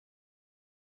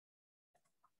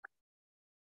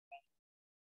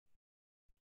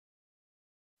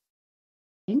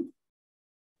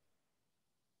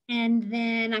And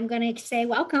then I'm going to say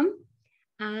welcome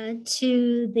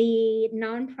to the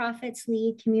Nonprofits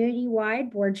Lead Community-Wide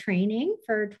Board Training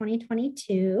for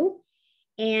 2022.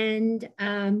 And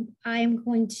I'm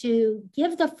going to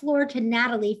give the floor to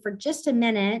Natalie for just a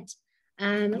minute.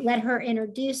 Let her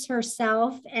introduce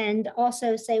herself and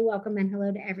also say welcome and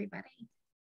hello to everybody.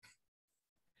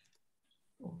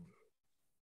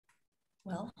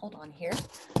 Well, hold on here.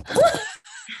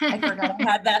 I forgot I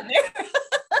had that there.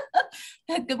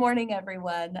 Good morning,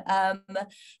 everyone.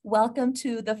 Welcome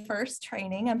to the first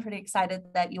training. I'm pretty excited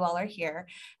that you all are here.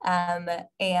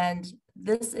 And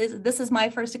this is my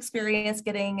first experience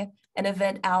getting an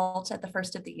event out at the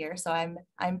first of the year. So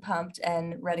I'm pumped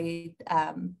and ready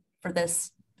for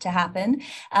this to happen.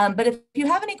 But if you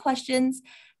have any questions,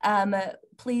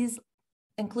 please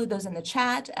include those in the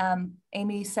chat.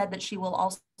 Amy said that she will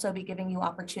also be giving you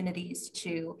opportunities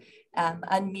to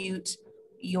unmute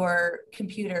your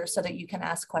computer so that you can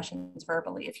ask questions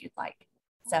verbally if you'd like.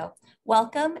 So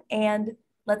welcome, and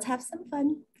let's have some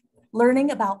fun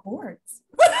learning about boards.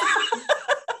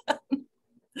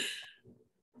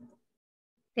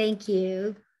 Thank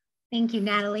you. Thank you,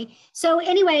 Natalie. So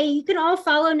anyway, you can all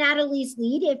follow Natalie's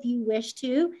lead if you wish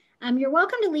to. You're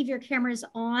welcome to leave your cameras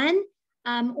on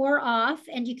or off,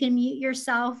 and you can mute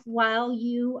yourself while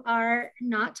you are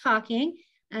not talking,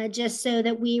 just so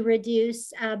that we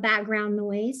reduce background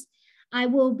noise. I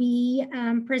will be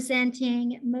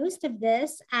presenting most of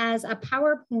this as a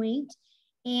PowerPoint.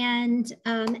 And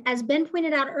as Ben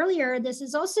pointed out earlier, this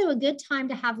is also a good time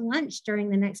to have lunch during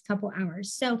the next couple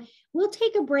hours. So we'll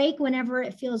take a break whenever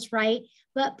it feels right,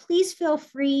 but please feel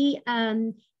free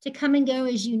to come and go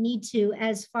as you need to,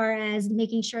 as far as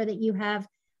making sure that you have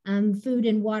food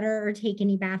and water, or take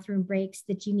any bathroom breaks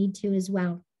that you need to as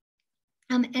well.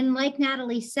 And like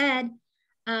Natalie said,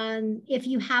 if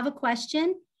you have a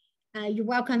question, you're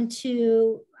welcome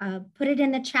to put it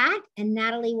in the chat and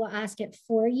Natalie will ask it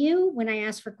for you when I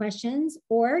ask for questions,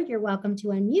 or you're welcome to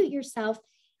unmute yourself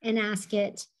and ask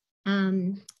it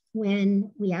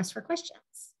when we ask for questions.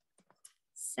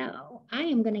 So I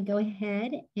am going to go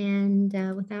ahead and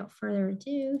without further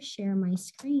ado, share my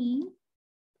screen.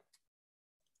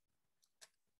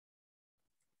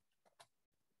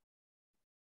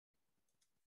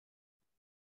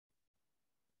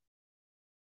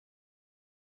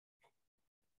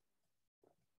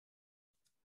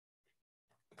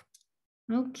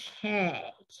 Okay,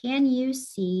 can you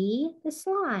see the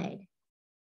slide?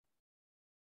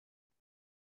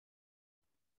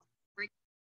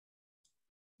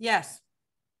 Yes.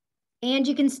 And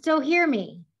you can still hear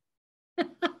me?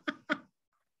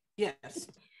 Yes.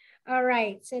 All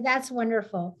right, so that's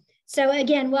wonderful. So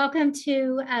again, welcome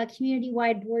to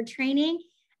community-wide board training.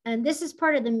 And this is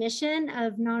part of the mission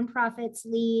of Nonprofits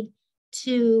Lead,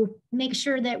 to make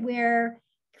sure that we're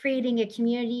creating a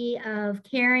community of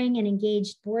caring and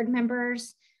engaged board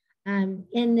members in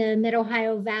the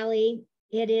Mid-Ohio Valley.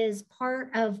 It is part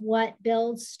of what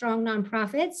builds strong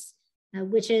nonprofits,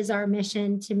 which is our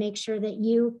mission, to make sure that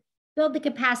you build the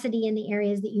capacity in the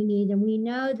areas that you need. And we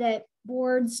know that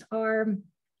boards are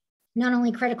not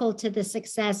only critical to the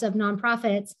success of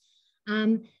nonprofits,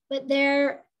 but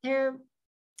they're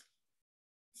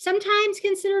sometimes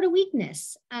considered a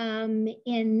weakness in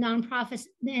nonprofits,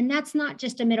 and that's not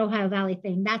just a Mid-Ohio Valley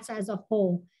thing. That's as a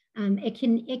whole.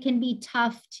 It can be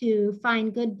tough to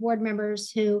find good board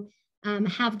members who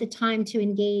have the time to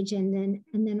engage, and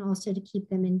then also to keep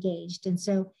them engaged. And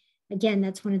so, again,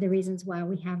 that's one of the reasons why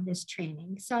we have this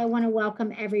training. So I want to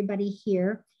welcome everybody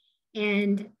here,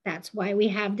 and that's why we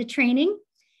have the training.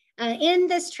 In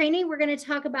this training, we're going to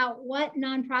talk about what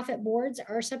nonprofit boards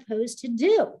are supposed to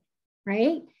do,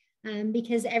 right?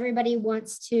 Because everybody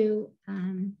wants to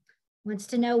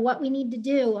know what we need to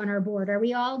do on our board. Are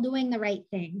we all doing the right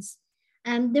things?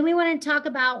 Then we want to talk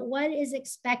about what is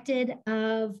expected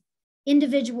of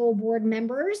individual board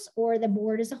members or the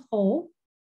board as a whole.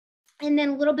 And then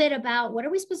a little bit about what are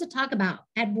we supposed to talk about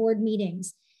at board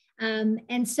meetings.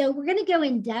 And so we're going to go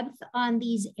in depth on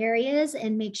these areas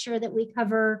and make sure that we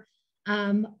cover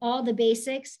all the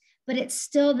basics, but it's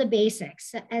still the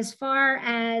basics as far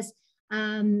as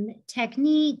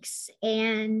techniques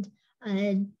and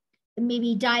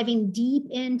maybe diving deep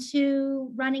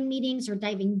into running meetings or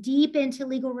diving deep into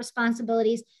legal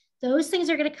responsibilities. Those things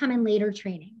are going to come in later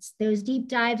trainings. Those deep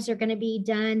dives are going to be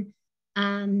done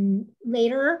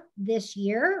later this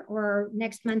year or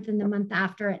next month and the month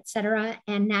after, et cetera.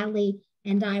 And Natalie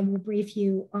and I will brief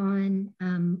you on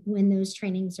when those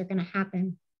trainings are going to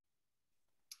happen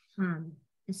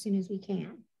as soon as we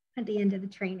can at the end of the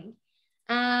training.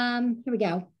 Here we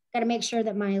go. Got to make sure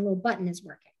that my little button is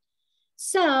working.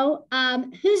 So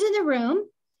who's in the room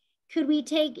could we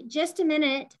take just a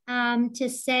minute to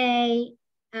say,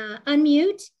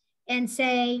 unmute and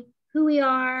say who we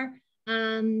are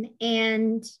and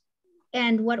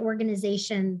what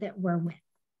organization that we're with.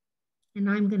 And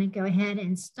I'm going to go ahead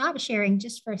and stop sharing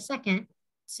just for a second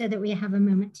so that we have a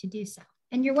moment to do so.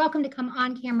 And you're welcome to come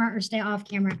on camera or stay off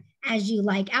camera as you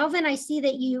like. Alvin, I see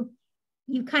that you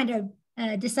kind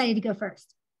of decided to go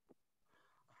first.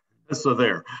 So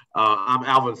there, I'm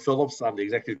Alvin Phillips. I'm the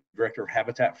Executive Director of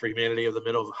Habitat for Humanity of the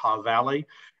Middle Valley,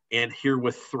 and here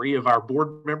with 3 of our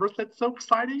board members. That's so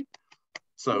exciting.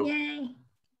 So, yay.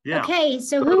 Yeah. Okay,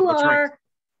 so who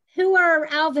are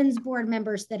Alvin's board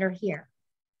members that are here?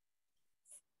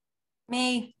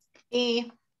 Me.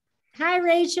 Hi,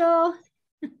 Rachel.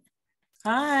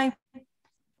 Hi.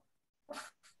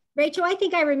 Rachel, I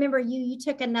think I remember you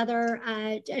took another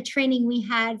a training we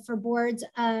had for boards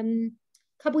a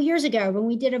couple years ago when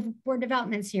we did a board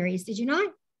development series. Did you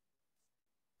not?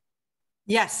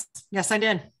 Yes, I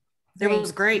did. It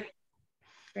was great.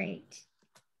 Great.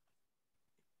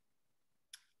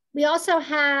 We also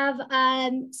have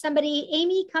somebody,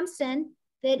 Amy Cumpson,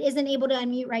 that isn't able to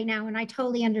unmute right now, and I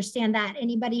totally understand that.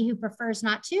 Anybody who prefers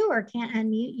not to or can't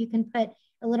unmute, you can put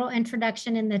a little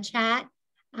introduction in the chat.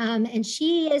 And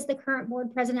she is the current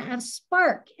board president of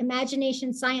Spark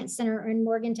Imagination Science Center in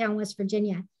Morgantown, West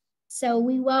Virginia. So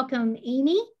we welcome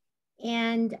Amy,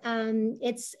 and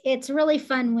it's really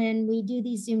fun when we do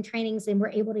these Zoom trainings and we're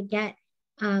able to get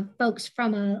folks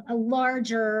from a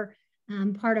larger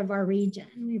part of our region.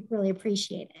 We really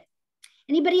appreciate it.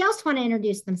 Anybody else want to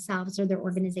introduce themselves or their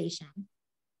organization?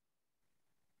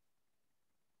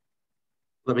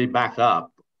 Let me back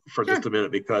up for just a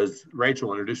minute because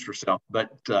Rachel introduced herself,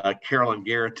 but Carolyn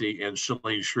Garrity and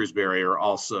Shalene Shrewsbury are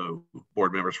also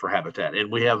board members for Habitat. And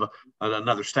we have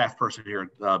another staff person here,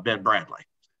 Ben Bradley.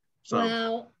 So,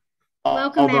 well,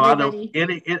 welcome although everybody. I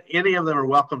know any of them are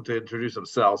welcome to introduce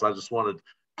themselves, I just wanted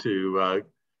to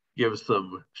give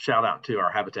some shout out to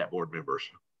our Habitat board members.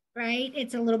 Right,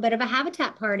 it's a little bit of a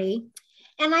Habitat party.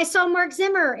 And I saw Mark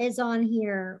Zimmer is on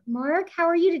here. Mark, how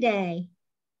are you today?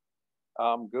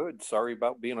 I'm good. Sorry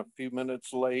about being a few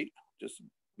minutes late. Just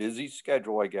busy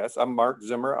schedule, I guess. I'm Mark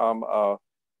Zimmer. I'm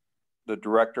the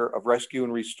Director of Rescue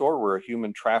and Restore. We're a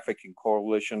human trafficking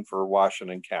coalition for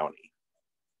Washington County.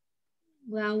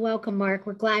 Well, welcome, Mark.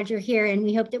 We're glad you're here, and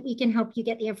we hope that we can help you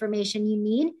get the information you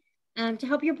need to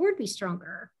help your board be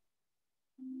stronger.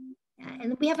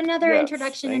 And we have another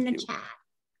introduction in the chat.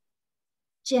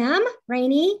 Jim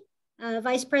Rainey,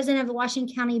 Vice President of the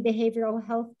Washington County Behavioral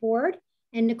Health Board,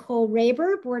 and Nicole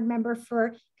Raber, board member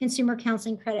for Consumer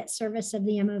Counseling Credit Service of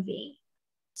the MOV.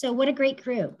 So what a great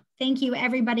group. Thank you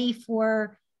everybody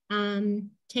for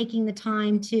taking the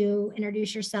time to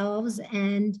introduce yourselves,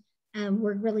 and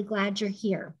we're really glad you're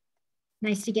here.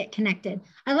 Nice to get connected.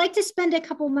 I'd like to spend a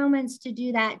couple moments to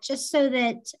do that just so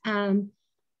that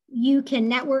you can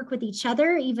network with each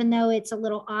other, even though it's a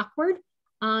little awkward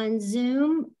on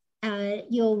Zoom.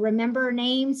 You'll remember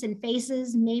names and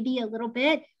faces maybe a little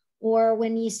bit, or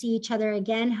when you see each other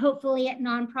again, hopefully at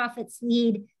Nonprofits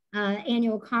Lead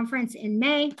annual conference in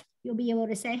May, you'll be able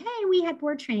to say, hey, we had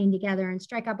board training together, and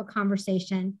strike up a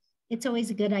conversation. It's always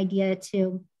a good idea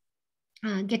to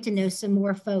get to know some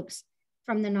more folks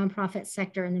from the nonprofit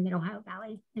sector in the Middle Ohio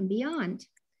Valley and beyond.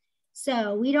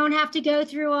 So we don't have to go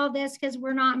through all this because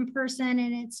we're not in person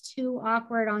and it's too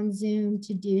awkward on Zoom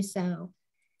to do so.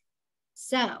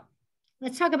 So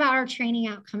let's talk about our training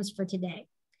outcomes for today.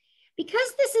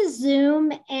 Because this is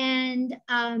Zoom, and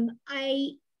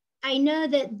I know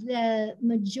that the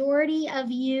majority of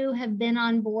you have been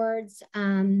on boards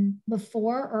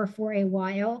before or for a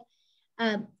while.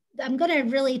 I'm going to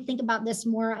really think about this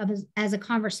more as a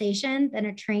conversation than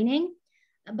a training.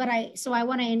 But so I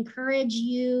want to encourage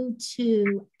you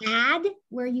to add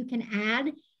where you can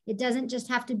add. It doesn't just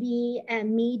have to be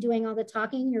me doing all the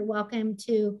talking. You're welcome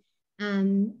to,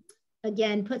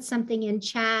 again, put something in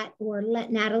chat or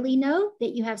let Natalie know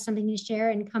that you have something to share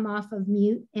and come off of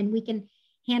mute, and we can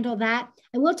handle that.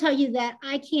 I will tell you that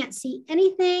I can't see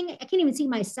anything. I can't even see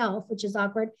myself, which is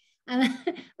awkward.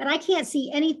 But I can't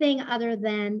see anything other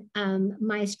than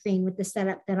my screen with the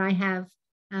setup that I have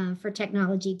for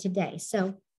technology today.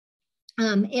 So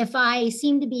if I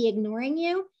seem to be ignoring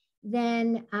you,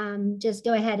 then just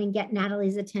go ahead and get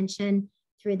Natalie's attention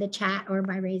through the chat or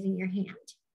by raising your hand,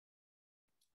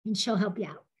 and she'll help you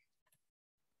out.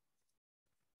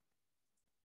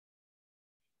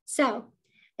 So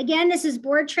again, this is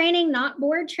board training, not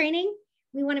board training.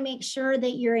 We want to make sure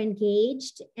that you're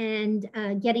engaged and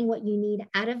getting what you need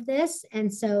out of this.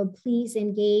 And so please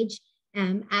engage,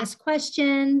 ask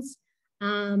questions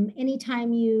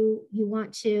anytime you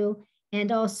want to.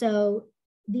 And also,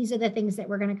 these are the things that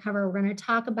we're going to cover. We're going to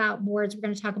talk about boards. We're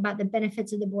going to talk about the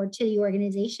benefits of the board to the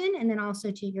organization, and then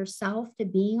also to yourself, to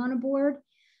being on a board,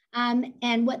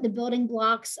 and what the building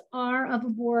blocks are of a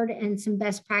board and some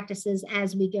best practices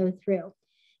as we go through.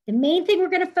 The main thing we're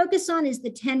going to focus on is the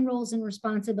 10 roles and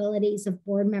responsibilities of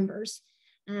board members.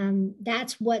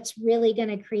 That's what's really going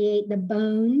to create the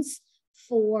bones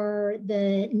for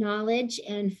the knowledge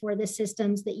and for the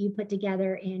systems that you put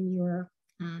together in your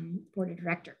board of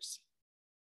directors.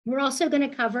 We're also going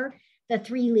to cover the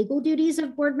 3 legal duties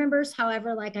of board members.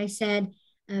 However, like I said,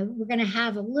 we're going to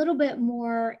have a little bit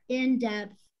more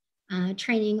in-depth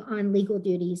training on legal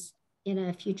duties in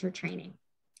a future training,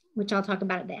 which I'll talk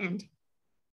about at the end.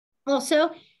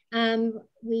 Also,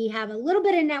 we have a little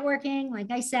bit of networking.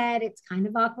 Like I said, it's kind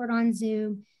of awkward on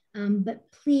Zoom,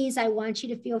 but please, I want you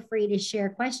to feel free to share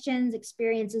questions,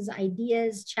 experiences,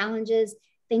 ideas, challenges,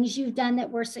 things you've done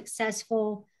that were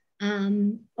successful.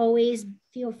 Always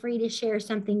feel free to share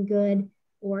something good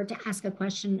or to ask a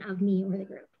question of me or the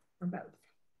group, or both.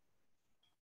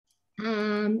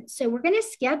 So we're going to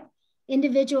skip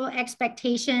individual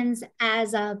expectations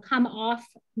as a come off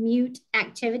mute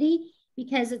activity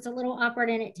because it's a little awkward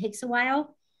and it takes a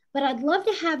while. But I'd love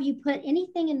to have you put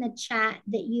anything in the chat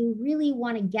that you really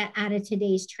want to get out of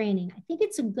today's training. I think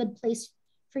it's a good place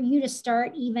for you to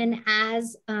start, even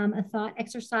as a thought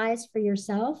exercise for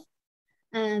yourself.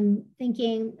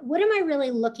 Thinking, what am I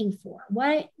really looking for?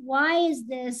 Why is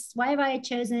this? Why have I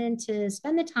chosen to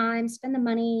spend the time, spend the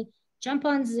money, jump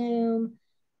on Zoom?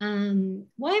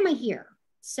 Why am I here?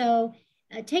 So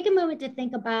take a moment to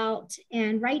think about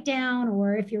and write down,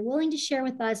 or if you're willing to share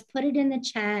with us, put it in the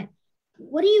chat.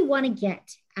 What do you want to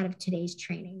get out of today's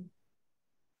training?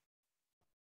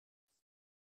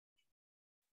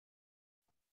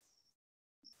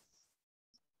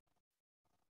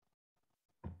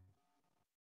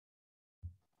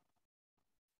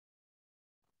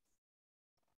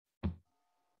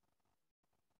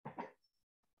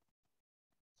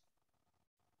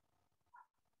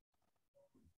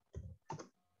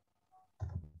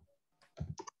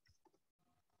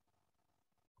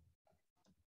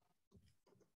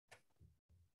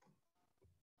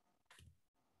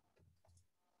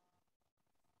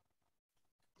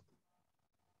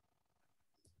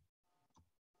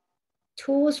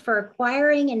 Tools for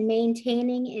acquiring and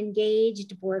maintaining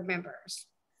engaged board members.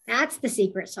 That's the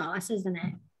secret sauce, isn't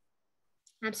it?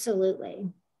 Absolutely.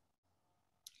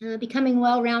 Becoming a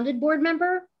well-rounded board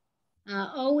member.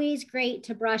 Always great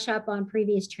to brush up on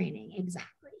previous training.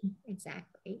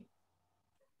 Exactly.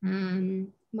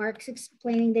 Mark's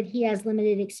explaining that he has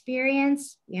limited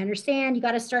experience. We understand you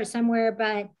got to start somewhere,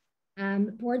 but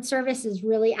board service is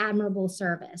really admirable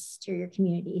service to your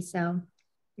community. So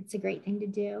it's a great thing to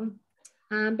do.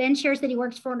 Ben shares that he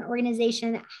works for an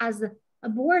organization that has a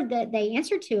board that they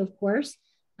answer to, of course,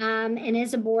 and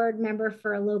is a board member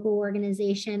for a local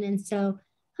organization. And so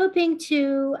hoping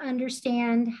to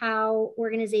understand how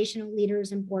organizational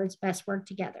leaders and boards best work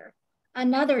together.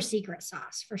 Another secret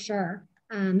sauce for sure,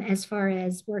 as far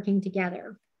as working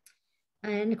together.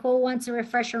 Nicole wants a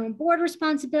refresher on board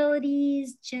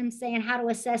responsibilities. Jim's saying how to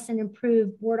assess and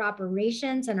improve board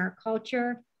operations and our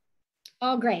culture.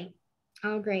 All great.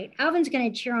 Oh, great. Alvin's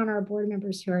going to cheer on our board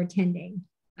members who are attending.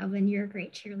 Alvin, you're a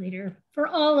great cheerleader for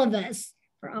all of us,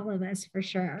 for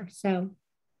sure. So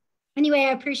anyway,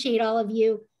 I appreciate all of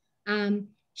you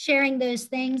sharing those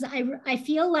things. I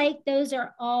feel like those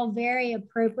are all very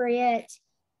appropriate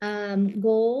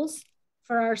goals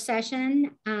for our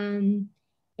session.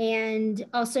 And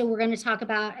also we're going to talk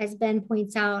about, as Ben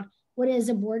points out, what is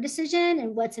a board decision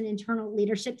and what's an internal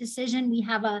leadership decision. We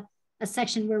have a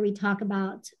section where we talk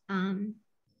about kind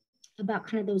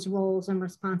of those roles and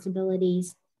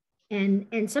responsibilities.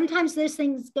 And sometimes those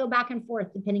things go back and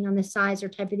forth depending on the size or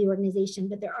type of the organization,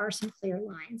 but there are some clear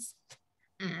lines.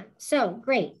 So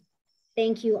great.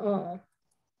 Thank you all.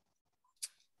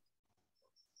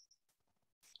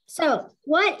 So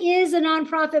what is a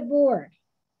nonprofit board?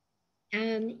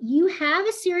 You have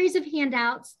a series of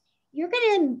handouts. You're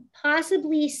going to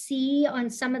possibly see on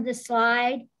some of the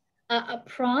slide a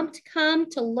prompt come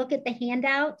to look at the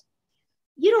handout.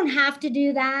 You don't have to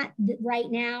do that right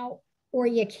now, or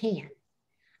you can.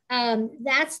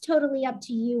 That's totally up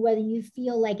to you whether you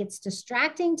feel like it's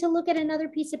distracting to look at another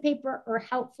piece of paper or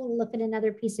helpful to look at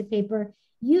another piece of paper.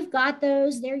 You've got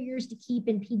those, they're yours to keep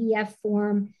in PDF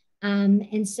form.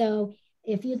 And so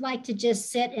if you'd like to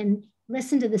just sit and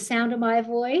listen to the sound of my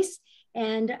voice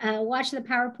and watch the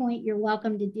PowerPoint, you're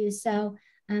welcome to do so.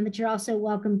 But you're also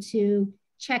welcome to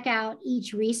check out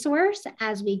each resource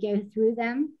as we go through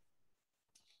them.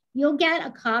 You'll get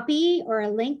a copy or a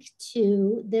link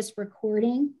to this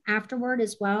recording afterward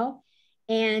as well,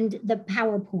 and the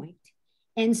PowerPoint.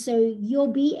 And so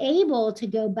you'll be able to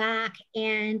go back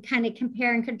and kind of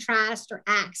compare and contrast or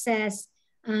access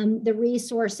the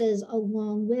resources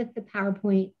along with the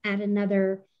PowerPoint at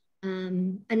another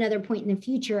point in the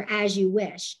future as you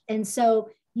wish. And so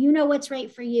you know what's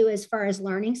right for you as far as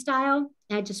learning style.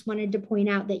 I just wanted to point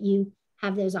out that you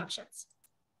have those options.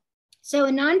 So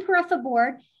a non-PAREFA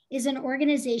board is an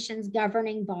organization's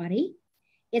governing body.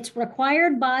 It's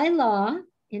required by law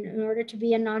in order to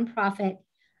be a nonprofit.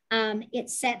 It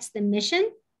sets the mission,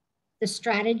 the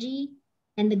strategy,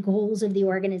 and the goals of the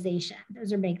organization.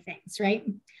 Those are big things, right?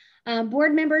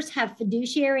 Board members have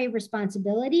fiduciary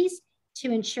responsibilities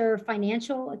to ensure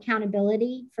financial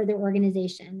accountability for their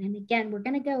organization. And again, we're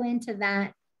going to go into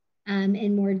that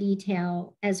in more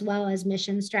detail, as well as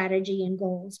mission, strategy, and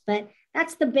goals. But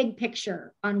that's the big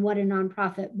picture on what a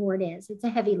nonprofit board is. It's a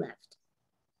heavy lift.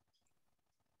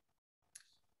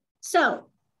 So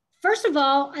first of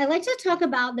all, I like to talk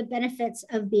about the benefits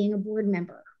of being a board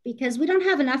member, because we don't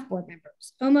have enough board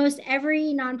members. Almost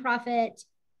every nonprofit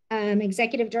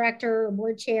executive director or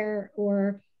board chair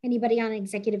or anybody on the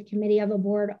executive committee of a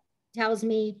board tells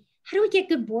me, how do we get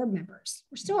good board members?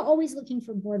 We're still always looking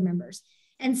for board members.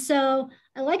 And so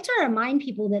I like to remind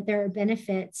people that there are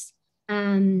benefits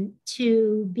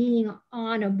to being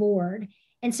on a board.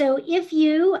 And so if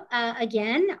you,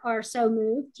 again, are so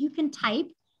moved, you can type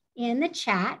in the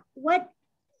chat, what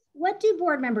do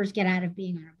board members get out of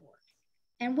being on a board?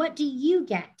 And what do you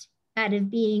get out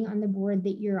of being on the board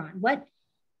that you're on? What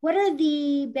are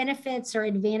the benefits or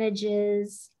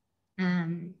advantages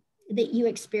that you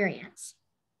experience?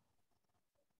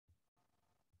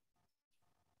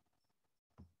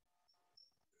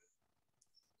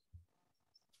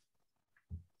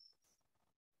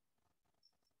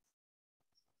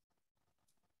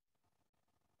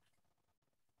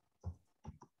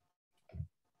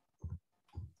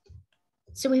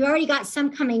 So we've already got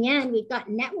some coming in. We've got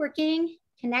networking,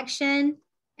 connection,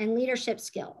 and leadership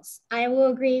skills. I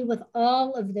will agree with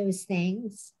all of those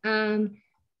things. On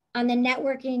the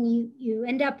networking, you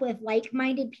end up with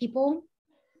like-minded people,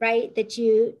 right? That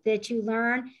you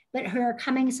learn, but who are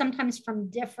coming sometimes from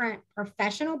different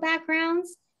professional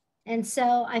backgrounds. And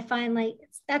so I find like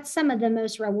that's some of the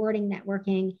most rewarding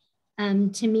networking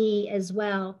to me as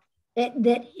well.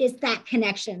 That is that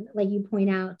connection, like you point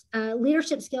out.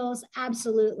 Leadership skills,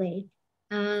 absolutely.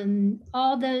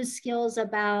 All those skills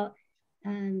about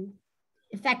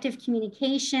effective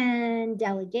communication,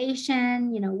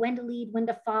 delegation, when to lead, when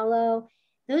to follow.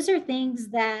 Those are things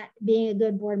that being a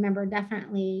good board member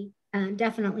definitely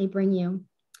bring you.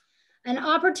 An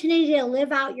opportunity to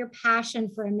live out your passion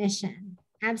for a mission,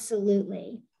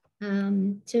 absolutely.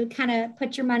 To kind of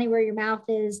put your money where your mouth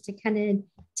is,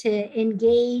 to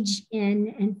engage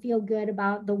in and feel good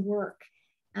about the work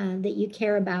that you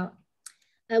care about.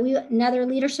 Another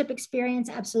leadership experience,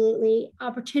 absolutely.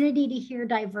 Opportunity to hear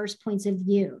diverse points of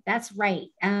view. That's right.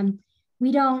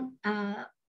 We don't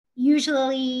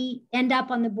usually end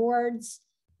up on the boards,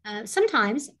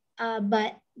 sometimes,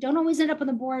 but don't always end up on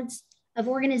the boards of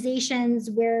organizations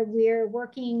where we're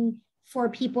working for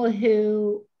people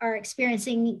who are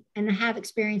experiencing and have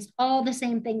experienced all the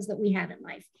same things that we have in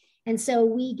life. And so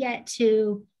we get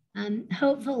to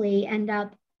hopefully end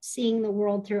up seeing the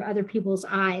world through other people's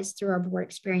eyes through our board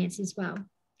experience as well.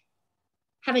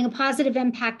 Having a positive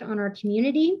impact on our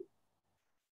community,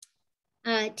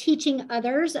 teaching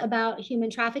others about human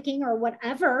trafficking or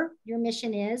whatever your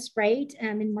mission is, right?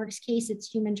 In Mark's case, it's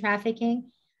human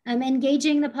trafficking.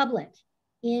 Engaging the public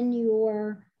in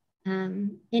your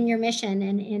mission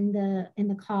and in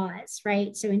the cause,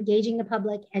 right? So engaging the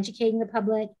public, educating the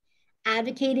public,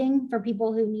 advocating for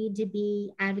people who need to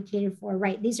be advocated for,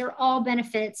 right? These are all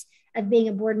benefits of being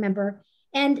a board member.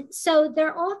 And so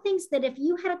they're all things that if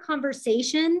you had a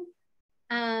conversation,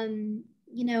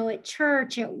 at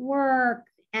church, at work,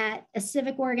 at a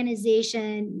civic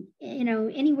organization,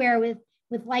 anywhere with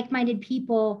like-minded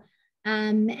people,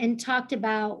 and talked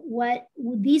about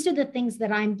these are the things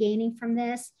that I'm gaining from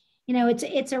this.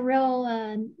 It's a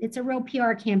real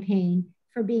PR campaign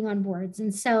for being on boards.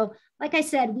 And so, like I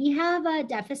said, we have a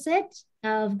deficit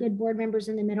of good board members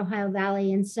in the Mid-Ohio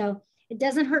Valley. And so it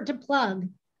doesn't hurt to plug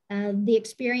the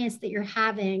experience that you're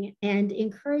having and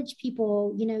encourage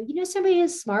people, somebody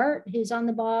who's smart, who's on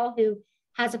the ball, who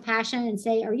has a passion, and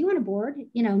say, are you on a board?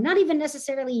 Not even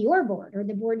necessarily your board or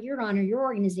the board you're on or your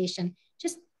organization.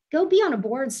 Just go be on a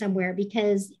board somewhere,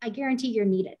 because I guarantee you're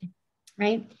needed,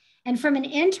 right? And from an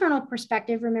internal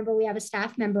perspective, remember we have a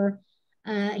staff member.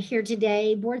 here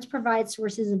today. Boards provide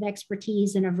sources of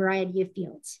expertise in a variety of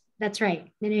fields. That's right.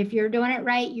 And if you're doing it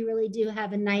right, you really do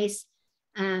have a nice,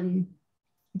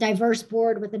 diverse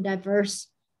board with a diverse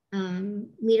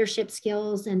leadership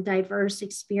skills and diverse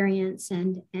experience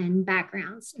and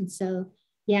backgrounds. And so,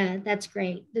 yeah, that's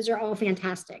great. Those are all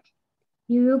fantastic.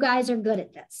 You guys are good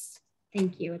at this.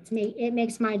 Thank you. It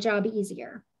makes my job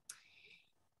easier.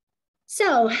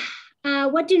 So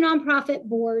what do nonprofit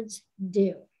boards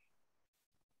do?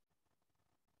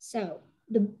 So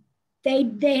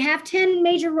they have 10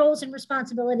 major roles and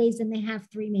responsibilities, and they have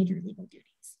 3 major legal duties.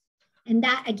 And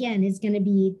that, again, is going to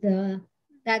be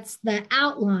that's the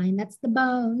outline, that's the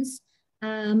bones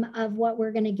of what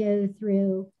we're going to go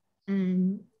through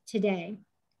today.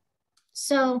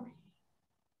 So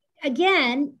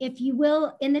again, if you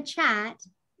will, in the chat,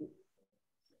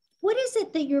 what is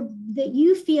it that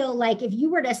you feel like, if you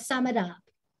were to sum it up,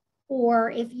 or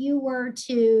if you were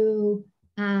to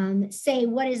say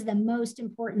what is the most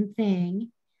important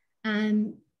thing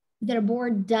that a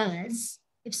board does?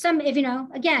 If you know,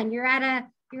 again, you're at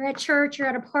church, you're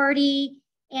at a party,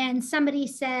 and somebody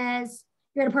says,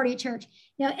 you're at a party at church,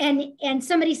 you know, and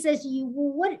somebody says to you,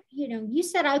 well, what, you know, you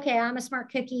said, okay, I'm a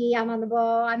smart cookie, I'm on the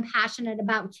ball, I'm passionate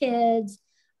about kids,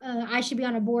 I should be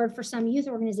on a board for some youth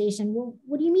organization. Well,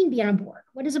 what do you mean be on a board?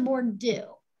 What does a board do?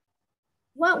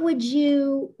 What would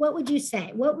you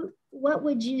say? What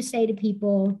would you say to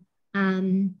people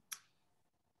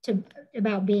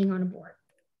about being on a board?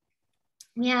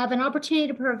 We have an opportunity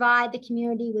to provide the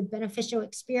community with beneficial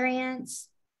experience.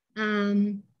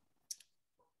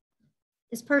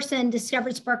 This person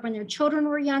discovered Spark when their children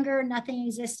were younger. Nothing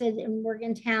existed in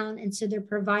Morgantown, and so they're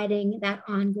providing that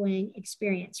ongoing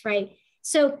experience, right?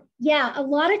 So yeah, a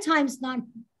lot of times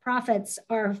nonprofits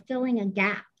are filling a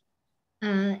gap.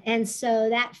 And so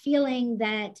that feeling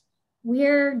that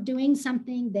we're doing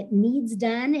something that needs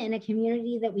done in a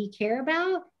community that we care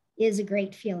about is a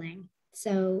great feeling.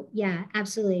 So yeah,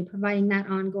 absolutely, providing that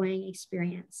ongoing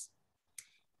experience.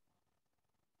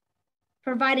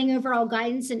 Providing overall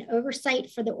guidance and oversight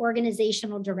for the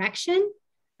organizational direction,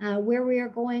 where we are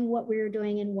going, what we are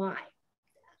doing, and why.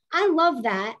 I love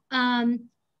that.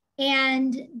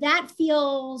 And that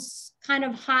feels kind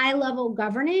of high level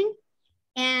governing.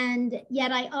 And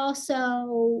yet I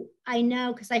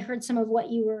know, because I heard some of what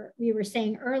we were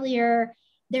saying earlier,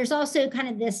 there's also kind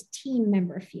of this team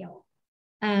member feel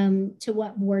to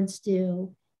what boards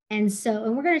do. And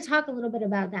we're going to talk a little bit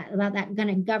about that kind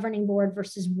of governing board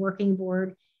versus working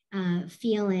board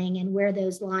feeling, and where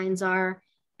those lines are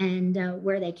and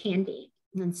where they can be.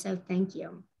 And so thank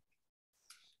you.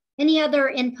 Any other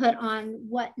input on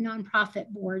what nonprofit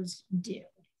boards do?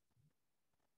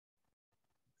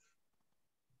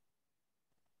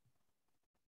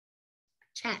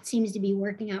 Chat seems to be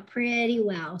working out pretty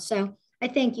well. So I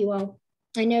thank you all.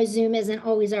 I know Zoom isn't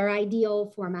always our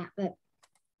ideal format, but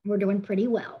we're doing pretty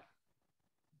well.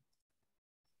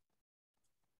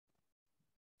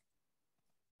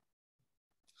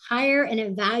 Hire and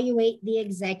evaluate the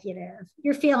executive.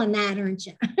 You're feeling that, aren't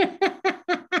you?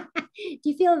 Do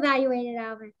you feel evaluated,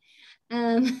 Alvin?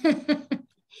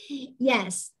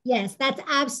 Yes,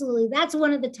 that's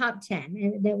one of the top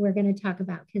 10 that we're going to talk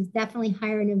about, because definitely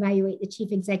hire and evaluate the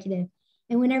chief executive.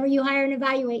 And whenever you hire and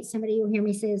evaluate somebody, you'll hear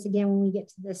me say this again when we get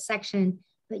to this section,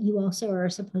 but you also are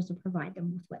supposed to provide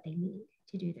them with what they need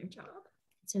to do their job.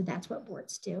 So that's what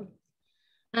boards do.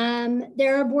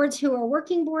 There are boards who are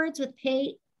working boards with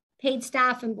paid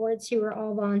staff, and boards who are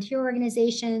all volunteer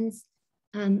organizations.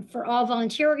 For all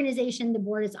volunteer organization, the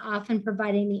board is often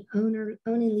providing the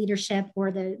only leadership or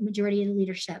the majority of the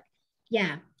leadership.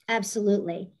 Yeah,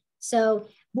 absolutely. So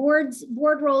board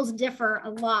roles differ a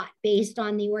lot based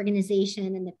on the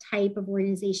organization and the type of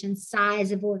organization,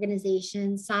 size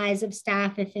of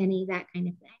staff, if any, that kind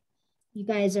of thing. You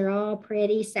guys are all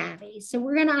pretty savvy. So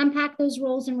we're going to unpack those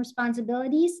roles and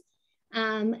responsibilities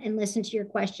and listen to your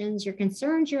questions, your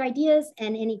concerns, your ideas,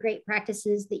 and any great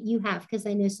practices that you have, because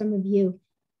I know some of you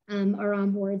are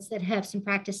on boards that have some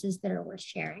practices that are worth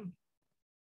sharing.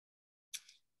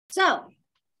 So,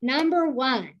 number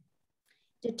 1,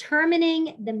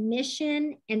 determining the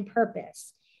mission and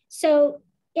purpose. So,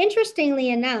 interestingly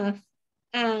enough,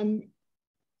 a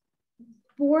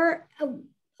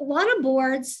lot of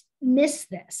boards miss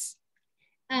this.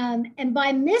 And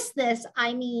by miss this,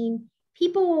 I mean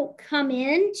people come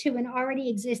in to an already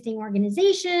existing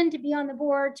organization to be on the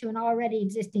board, to an already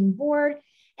existing board,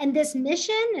 and this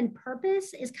mission and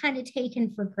purpose is kind of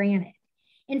taken for granted.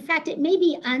 In fact, it may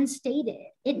be unstated.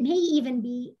 It may even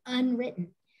be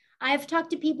unwritten. I've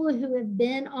talked to people who have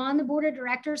been on the board of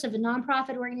directors of a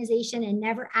nonprofit organization and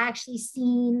never actually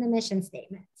seen the mission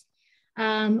statement.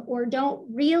 or don't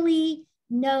really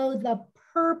know the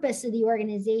purpose of the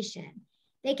organization.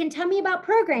 They can tell me about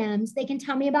programs. They can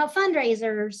tell me about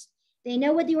fundraisers. They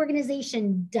know what the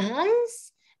organization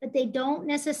does, but they don't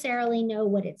necessarily know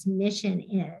what its mission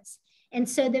is. And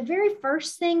so the very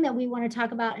first thing that we want to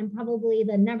talk about, and probably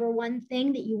the number one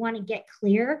thing that you want to get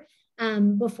clear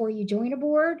before you join a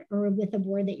board, or with a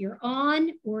board that you're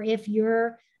on, or if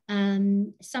you're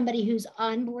somebody who's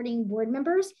onboarding board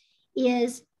members,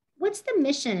 is what's the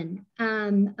mission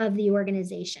of the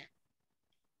organization?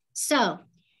 So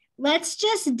let's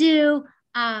just do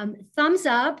thumbs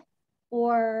up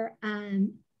or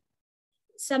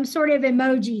some sort of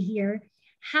emoji here.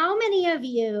 How many of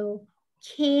you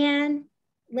can,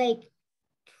 like,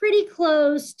 pretty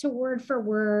close to word for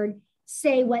word,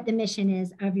 say what the mission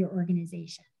is of your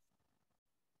organization?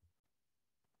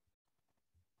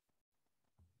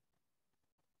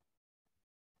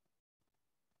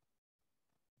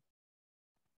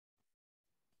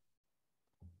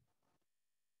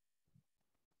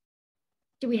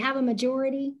 Do we have a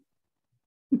majority?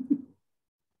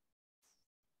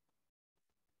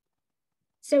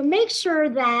 So make sure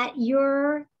that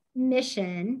your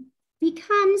mission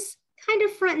becomes kind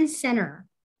of front and center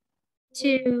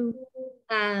to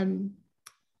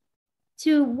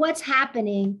what's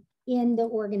happening in the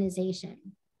organization.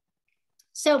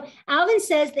 So Alvin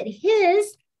says that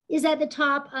his is at the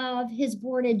top of his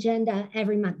board agenda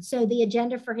every month. So the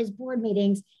agenda for his board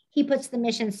meetings, he puts the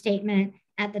mission statement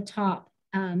at the top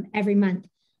every month.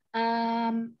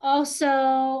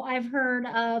 Also, I've heard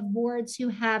of boards who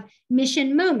have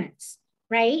mission moments,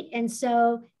 right? And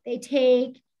so they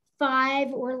take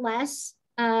 5 or less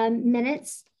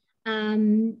minutes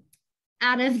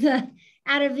out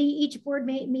of each board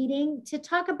meeting to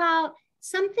talk about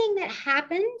something that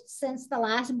happened since the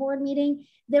last board meeting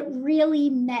that really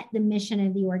met the mission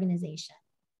of the organization.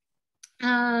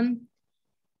 And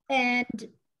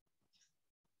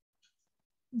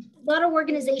a lot of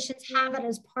organizations have it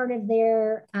as part of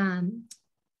their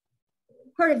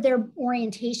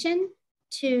orientation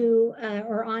to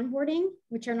or onboarding,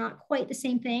 which are not quite the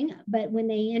same thing. But when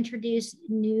they introduce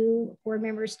new board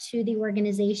members to the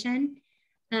organization,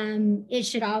 it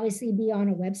should obviously be on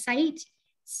a website.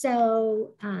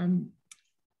 So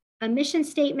a mission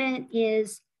statement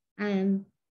is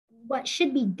what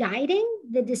should be guiding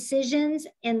the decisions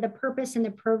and the purpose and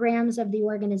the programs of the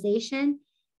organization.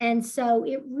 And so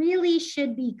it really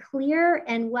should be clear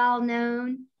and well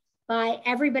known by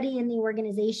everybody in the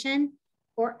organization,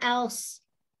 or else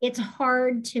it's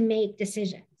hard to make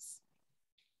decisions.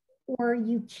 Or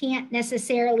you can't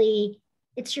necessarily,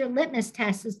 it's your litmus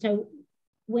test as to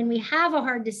when we have a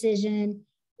hard decision,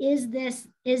 is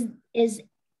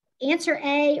answer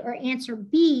A or answer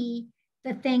B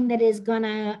the thing that is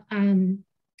gonna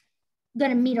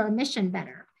meet our mission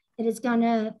better, that is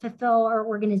gonna fulfill our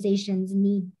organization's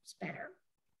needs better.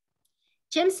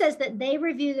 Jim says that they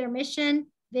review their mission,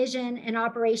 vision, and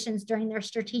operations during their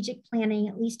strategic planning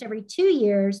at least every 2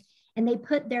 years, and they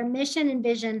put their mission and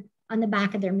vision on the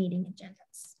back of their meeting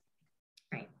agendas.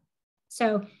 Right.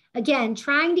 So again,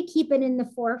 trying to keep it in the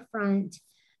forefront.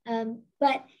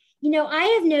 But you know, I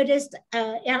have noticed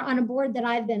on a board that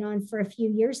I've been on for a few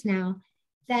years now,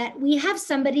 that we have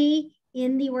somebody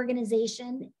in the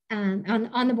organization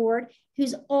on the board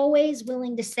who's always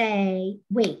willing to say,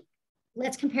 wait,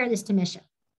 let's compare this to mission.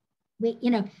 Wait, you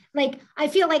know, like, I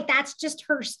feel like that's just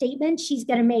her statement she's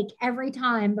going to make every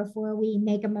time before we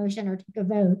make a motion or take a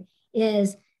vote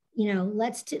is, you know,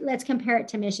 let's compare it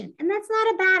to mission. And that's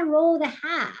not a bad role to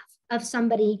have of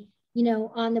somebody, you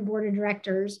know, on the board of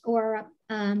directors, or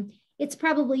it's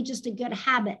probably just a good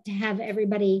habit to have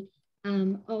everybody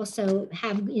also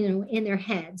have, you know, in their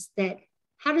heads that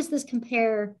how does this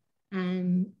compare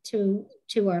to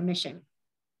our mission?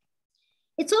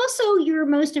 It's also your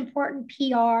most important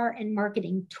PR and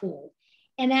marketing tool.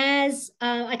 And as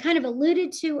I kind of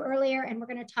alluded to earlier, and we're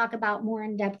going to talk about more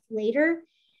in depth later,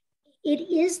 it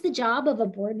is the job of a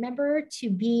board member to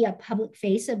be a public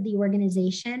face of the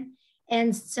organization.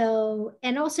 And so,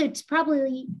 and also it's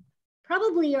probably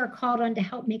are called on to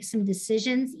help make some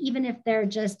decisions, even if they're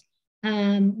just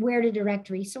where to direct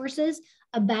resources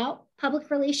about public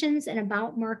relations and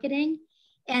about marketing.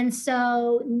 And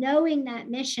so knowing that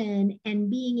mission and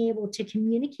being able to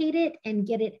communicate it and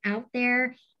get it out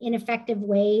there in effective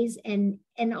ways, and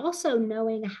also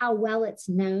knowing how well it's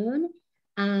known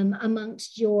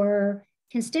amongst your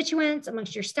constituents,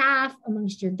 amongst your staff,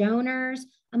 amongst your donors,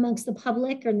 amongst the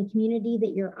public or the community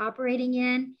that you're operating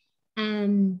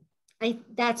in,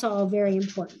 that's all very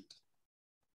important.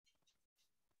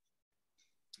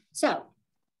 So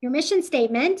your mission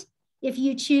statement If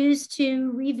you choose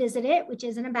to revisit it, which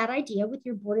isn't a bad idea with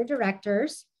your board of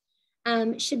directors,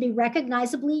 should be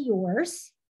recognizably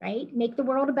yours, right? Make the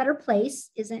world a better place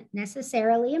isn't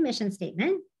necessarily a mission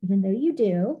statement, even though you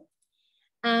do.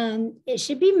 It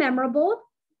should be memorable.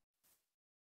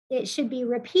 It should be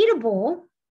repeatable,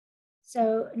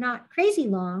 so not crazy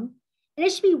long, and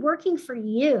it should be working for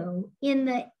you in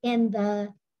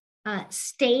the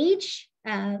stage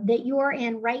that you're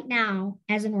in right now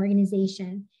as an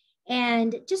organization.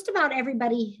 And just about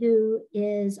everybody who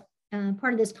is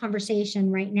part of this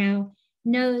conversation right now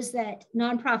knows that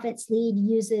Nonprofits Lead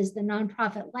uses the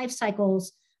nonprofit life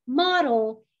cycles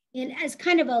model as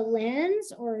kind of a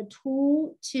lens or a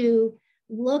tool to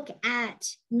look at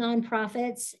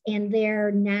nonprofits and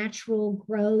their natural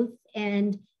growth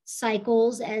and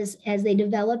cycles as they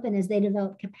develop and as they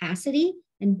develop capacity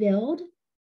and build.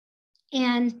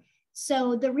 And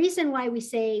so the reason why we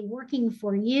say working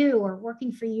for you or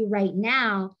working for you right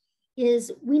now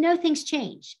is we know things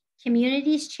change.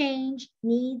 Communities change,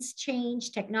 needs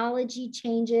change, technology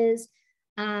changes.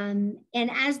 And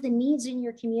as the needs in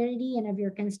your community and of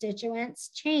your constituents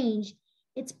change,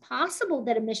 it's possible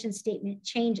that a mission statement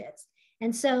changes.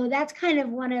 And so that's kind of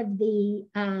one of the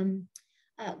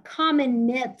common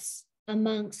myths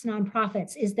amongst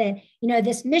nonprofits is that, you know,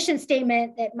 this mission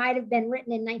statement that might have been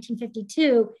written in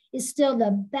 1952 is still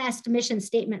the best mission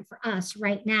statement for us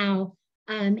right now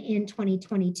in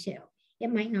 2022.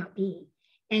 It might not be.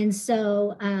 And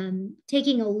so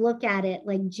taking a look at it,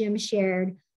 like Jim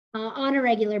shared, on a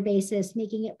regular basis,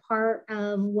 making it part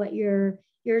of what you're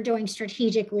doing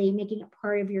strategically, making it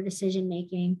part of your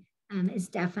decision-making is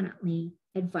definitely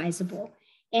advisable.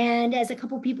 And as a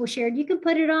couple people shared, you can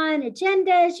put it on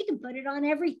agendas, you can put it on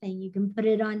everything. You can put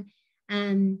it on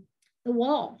the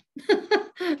wall,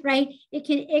 right?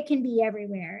 It can be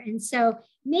everywhere. And so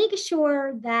make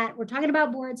sure that we're talking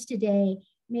about boards today,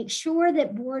 make sure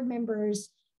that board members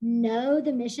know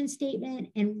the mission statement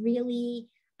and really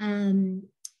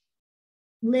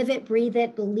live it, breathe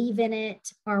it, believe in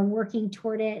it, are working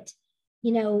toward it.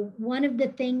 You know, one of the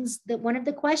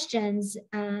questions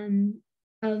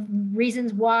of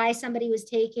reasons why somebody was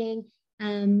taking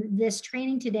this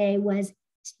training today was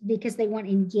because they want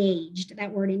engaged,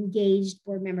 that word engaged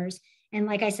board members. And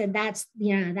like I said, that's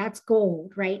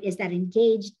gold, right? Is that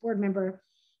engaged board member.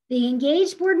 The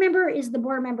engaged board member is the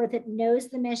board member that knows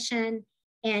the mission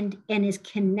and is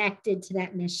connected to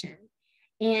that mission.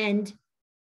 And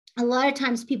a lot of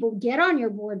times people get on your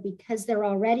board because they're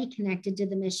already connected to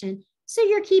the mission. So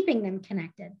you're keeping them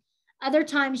connected. Other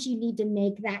times you need to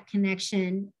make that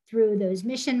connection through those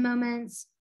mission moments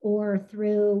or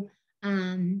through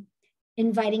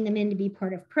inviting them in to be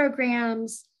part of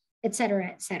programs, et cetera,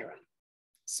 et cetera.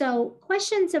 So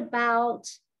questions about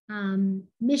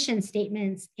mission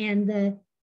statements and the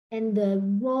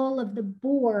role of the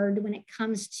board when it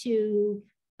comes to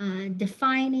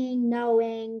defining,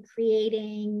 knowing,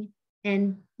 creating,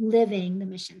 and living the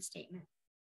mission statement.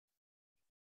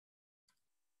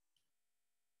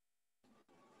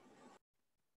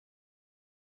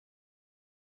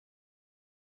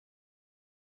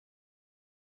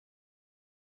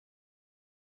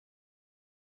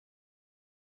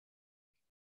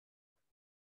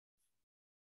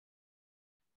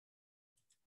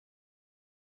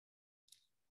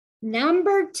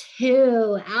 Number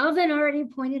 2, Alvin already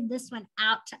pointed this one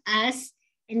out to us,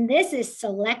 and this is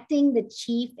selecting the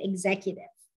chief executive.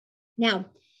 Now,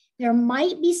 there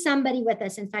might be somebody with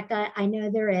us. In fact, I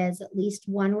know there is at least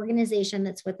one organization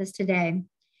that's with us today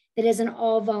that is an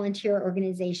all volunteer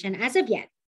organization as of yet.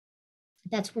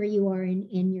 That's where you are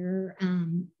in your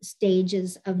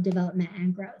stages of development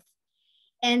and growth.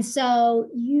 And so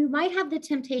you might have the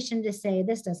temptation to say,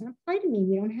 this doesn't apply to me.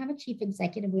 We don't have a chief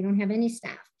executive. We don't have any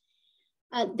staff.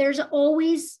 There's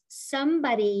always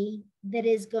somebody that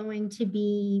is going to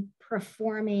be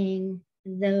performing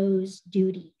those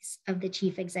duties of the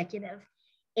chief executive.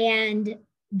 And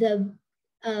the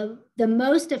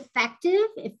most effective,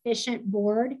 efficient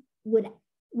board would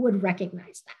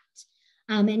recognize that.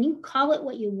 And you call it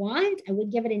what you want. I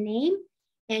would give it a name.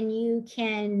 And you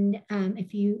can,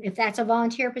 if that's a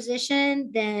volunteer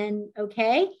position, then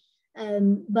okay.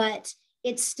 But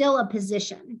it's still a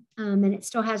position and it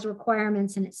still has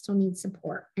requirements and it still needs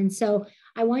support. And so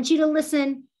I want you to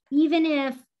listen, even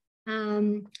if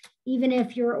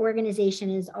your organization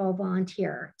is all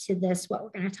volunteer, to this, what we're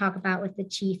going to talk about with the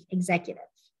chief executive.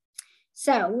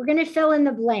 So we're going to fill in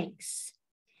the blanks.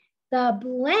 The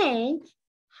blank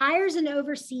hires and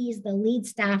oversees the lead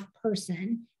staff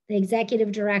person, the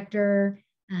executive director,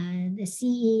 the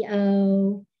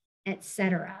CEO,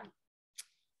 etc.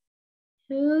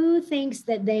 Who thinks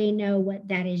that they know what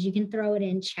that is? You can throw it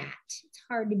in chat. It's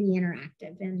hard to be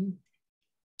interactive. And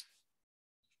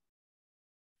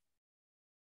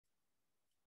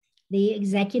the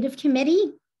executive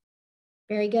committee,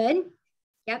 very good.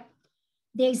 Yep.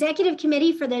 The executive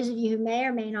committee, for those of you who may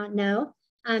or may not know,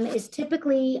 is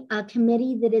typically a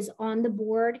committee that is on the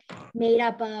board made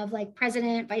up of like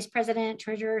president, vice president,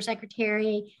 treasurer,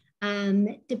 secretary,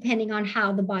 depending on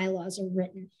how the bylaws are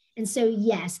written. And so,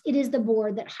 yes, it is the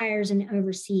board that hires and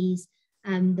oversees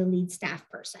the lead staff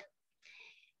person.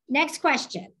 Next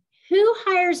question. Who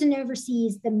hires and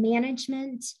oversees the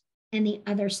management and the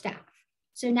other staff?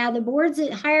 So now the boards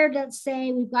that hired, let's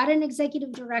say we've got an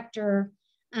executive director.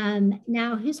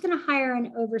 Now who's going to hire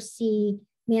and oversee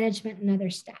management and other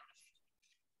staff?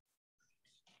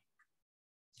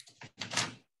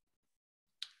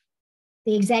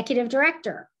 The executive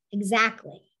director.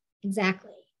 Exactly.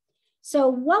 So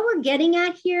what we're getting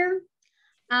at here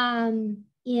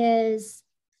is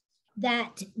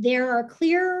that there are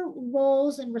clear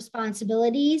roles and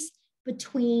responsibilities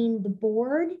between the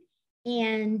board,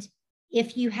 and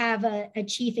if you have a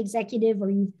chief executive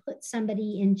or you've put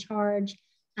somebody in charge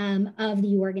of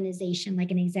the organization,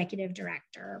 like an executive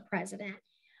director or president.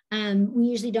 We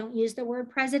usually don't use the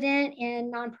word president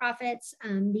in nonprofits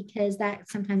because that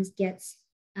sometimes gets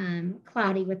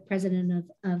cloudy with president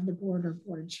of the board or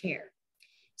board chair.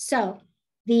 So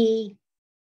the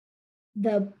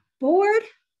board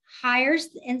hires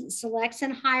and selects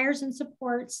and hires and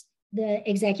supports the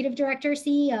executive director,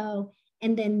 CEO,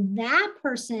 and then that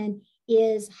person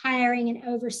is hiring and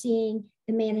overseeing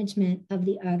the management of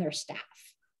the other staff.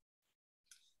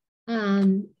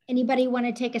 Anybody want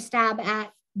to take a stab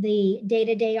at the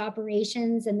day-to-day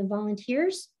operations and the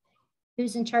volunteers?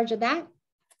 Who's in charge of that?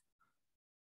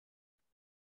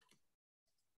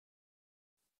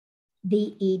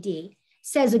 The ED.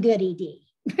 Says a good ED,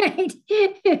 right?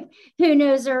 Who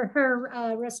knows her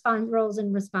roles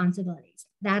and responsibilities.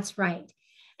 That's right.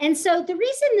 And so the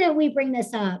reason that we bring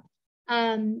this up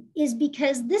is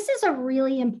because this is a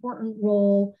really important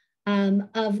role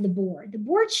of the board. The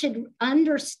board should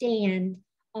understand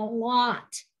a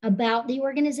lot about the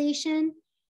organization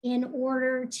in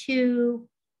order to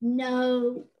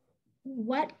know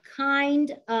what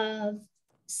kind of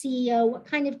CEO, what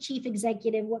kind of chief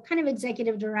executive, what kind of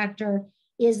executive director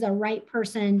is the right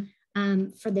person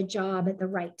for the job at the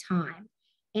right time.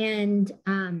 And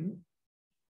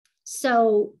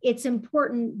so it's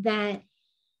important that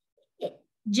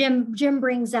Jim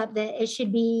brings up that it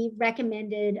should be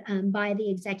recommended by the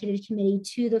executive committee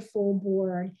to the full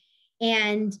board,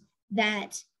 and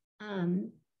that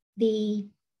the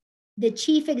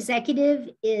chief executive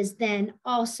is then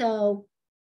also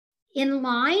in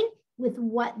line with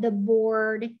what the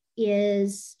board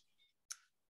is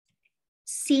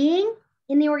seeing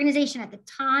in the organization at the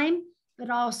time, but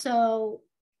also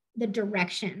the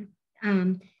direction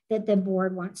that the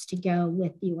board wants to go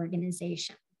with the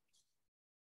organization.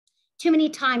 Too many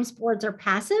times boards are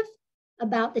passive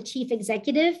about the chief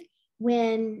executive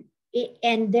and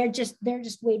they're just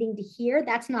waiting to hear.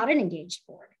 That's not an engaged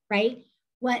board, right?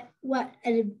 What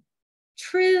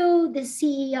the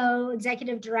CEO,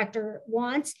 executive director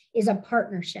wants is a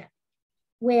partnership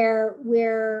where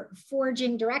we're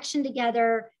forging direction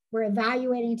together, we're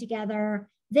evaluating together.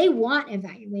 They want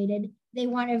evaluated. They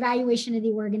want evaluation of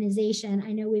the organization.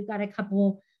 I know we've got a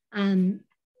couple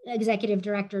executive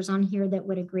directors on here that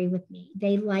would agree with me.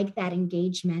 They like that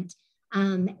engagement,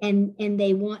 and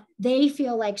they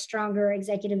feel like stronger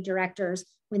executive directors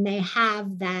when they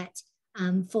have that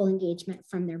full engagement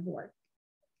from their board.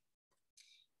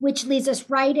 Which leads us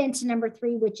right into number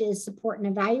 3, which is support and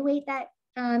evaluate that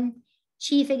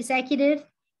chief executive.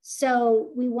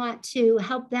 So we want to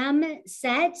help them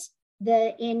set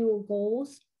the annual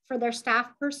goals for their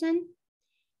staff person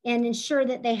and ensure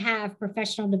that they have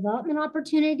professional development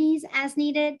opportunities as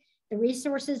needed, the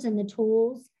resources and the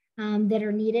tools that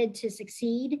are needed to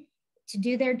succeed, to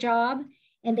do their job,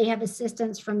 and they have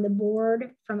assistance from the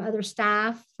board, from other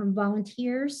staff, from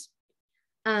volunteers,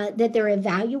 that they're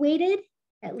evaluated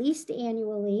at least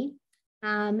annually,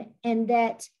 and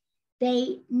that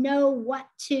they know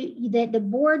that the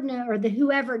board or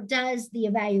whoever does the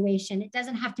evaluation, it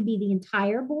doesn't have to be the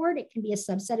entire board, it can be a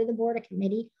subset of the board, a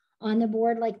committee on the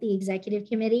board like the executive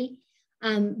committee,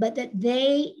 but that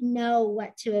they know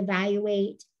what to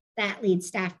evaluate that lead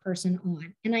staff person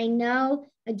on. And I know,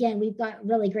 again, we've got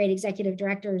really great executive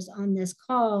directors on this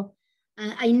call.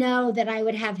 I know that I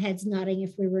would have heads nodding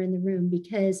if we were in the room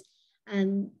because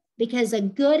a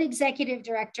good executive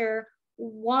director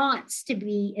wants to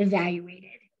be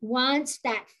evaluated, wants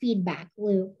that feedback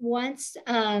loop, wants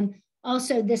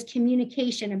also this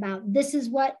communication about this is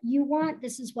what you want,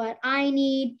 this is what I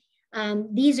need.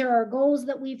 These are our goals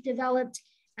that we've developed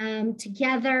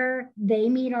together. They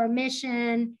meet our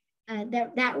mission,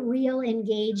 that real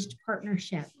engaged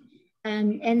partnership.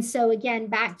 And so again,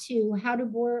 back to how do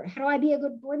I be a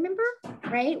good board member,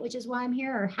 right? Which is why I'm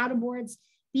here, or how do boards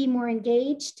be more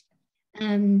engaged?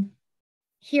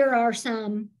 Here are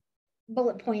some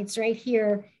bullet points right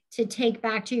here to take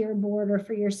back to your board or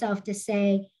for yourself to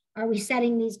say, are we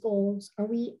setting these goals? Are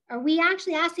we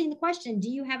actually asking the question, do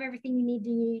you have everything you need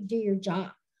to do your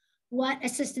job? What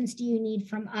assistance do you need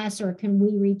from us, or can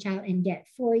we reach out and get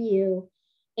for you?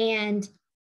 And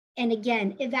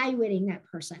again, evaluating that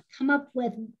person. Come up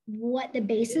with what the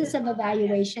basis of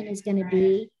evaluation is going to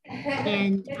be,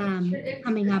 and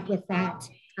coming up with that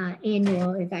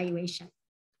annual evaluation.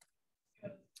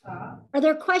 Are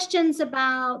there questions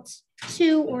about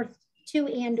 2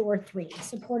 and or 3,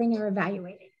 supporting or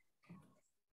evaluating?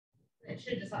 It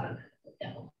should just automatically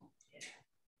go.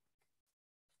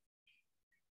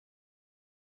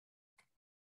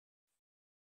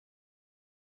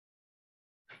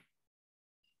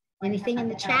 Anything in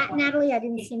the chat, Natalie? I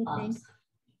didn't see anything.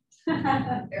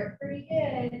 They're pretty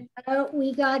good. Oh,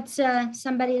 we got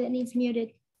somebody that needs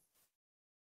muted.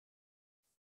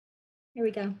 Here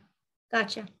we go.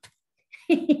 Gotcha.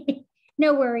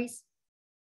 No worries.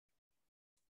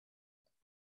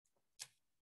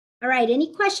 All right,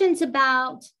 any questions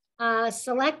about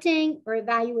selecting or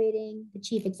evaluating the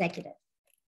chief executive?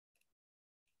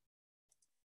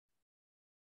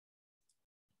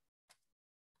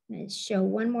 Let's show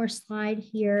one more slide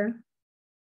here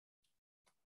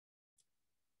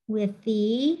with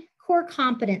the core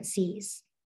competencies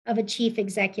of a chief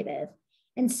executive.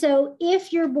 And so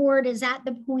if your board is at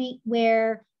the point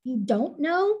where you don't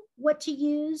know what to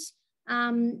use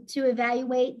to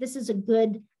evaluate, this is a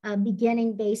good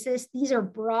beginning basis. These are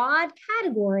broad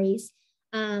categories,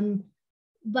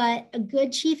 but a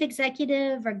good chief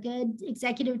executive or good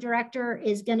executive director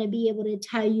is going to be able to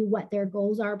tell you what their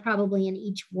goals are probably in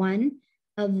each one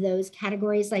of those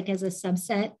categories, like as a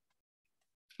subset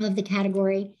of the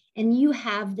category. And you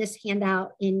have this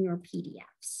handout in your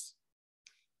PDFs.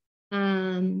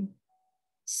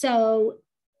 So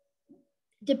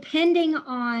depending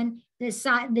on the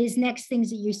size, these next things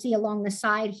that you see along the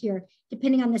side here,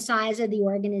 depending on the size of the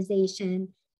organization,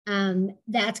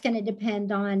 that's going to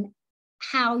depend on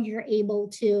how you're able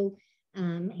to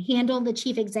handle the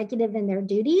chief executive and their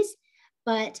duties.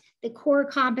 But the core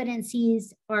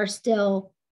competencies are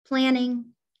still planning,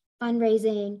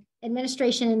 fundraising,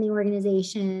 administration in the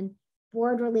organization,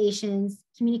 board relations,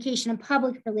 communication and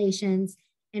public relations,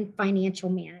 and financial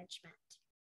management.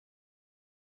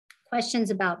 Questions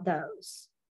about those?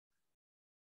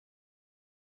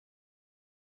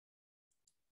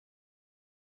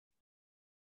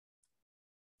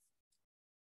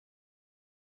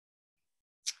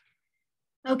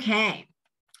 Okay,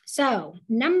 so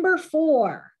number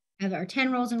 4 of our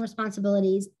 10 roles and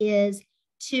responsibilities is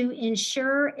to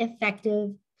ensure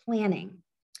effective planning.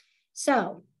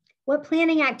 So what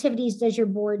planning activities does your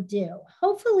board do?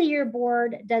 Hopefully your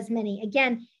board does many.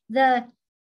 Again, the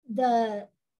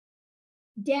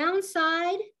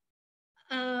downside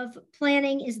of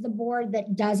planning is the board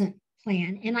that doesn't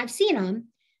plan. And I've seen them.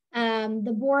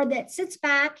 The board that sits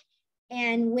back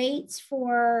and waits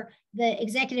for the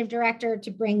executive director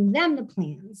to bring them the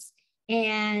plans,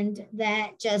 and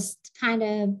that just kind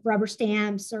of rubber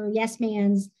stamps or yes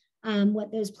mans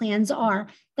what those plans are.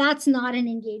 That's not an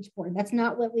engaged board. That's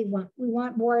not what we want. We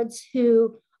want boards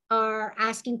who are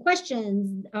asking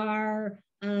questions, are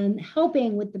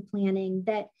helping with the planning,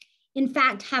 that in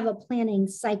fact have a planning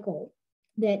cycle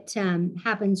that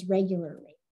happens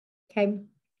regularly, okay?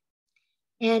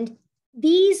 And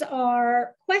these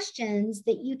are questions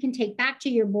that you can take back to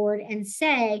your board and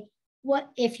say, what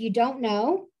if you don't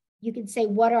know, you could say,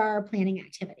 what are our planning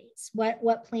activities?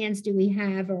 What plans do we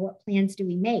have, or what plans do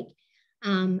we make?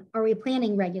 Are we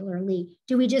planning regularly?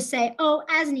 Do we just say, oh,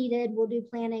 as needed, we'll do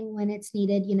planning when it's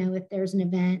needed, you know, if there's an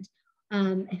event?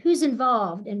 Who's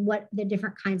involved and what the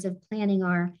different kinds of planning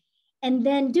are? And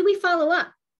then do we follow up?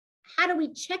 How do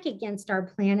we check against our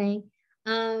planning?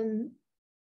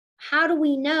 How do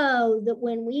we know that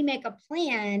when we make a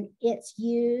plan, it's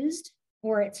used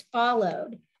or it's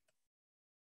followed?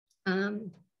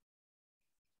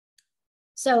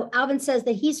 So Alvin says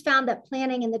that he's found that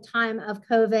planning in the time of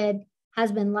COVID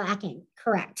has been lacking.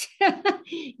 Correct.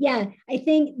 Yeah, I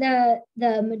think the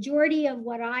majority of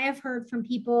what I have heard from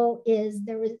people is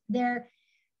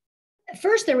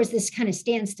first there was this kind of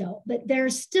standstill, but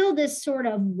there's still this sort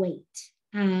of wait.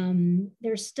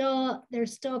 There's still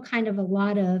kind of a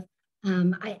lot of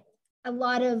a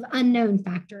lot of unknown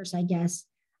factors, I guess,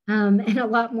 and a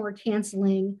lot more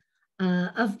canceling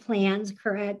of plans,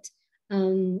 correct?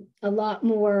 A lot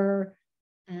more,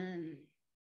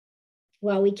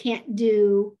 well, we can't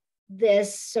do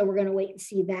this, so we're going to wait and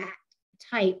see that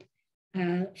type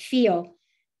feel.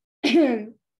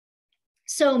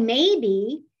 So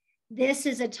maybe this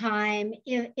is a time,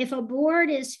 if a board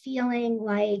is feeling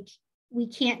like we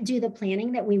can't do the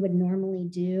planning that we would normally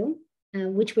do,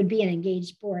 which would be an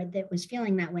engaged board that was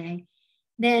feeling that way,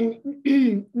 then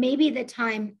maybe the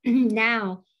time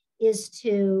now is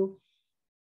to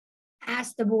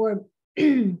ask the board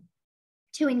to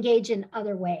engage in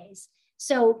other ways.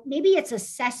 So maybe it's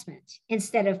assessment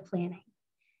instead of planning.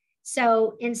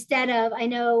 So instead of, I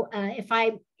know if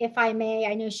I may,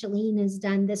 I know Shalene has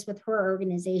done this with her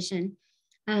organization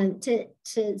to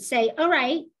say, all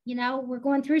right, you know, we're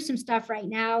going through some stuff right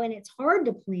now and it's hard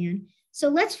to plan. So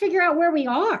let's figure out where we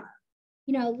are.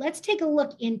 You know, let's take a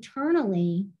look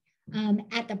internally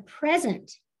at the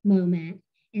present moment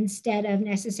instead of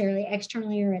necessarily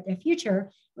externally or at the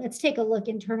future. Let's take a look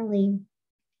internally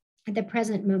at the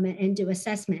present moment and do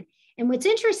assessment. And what's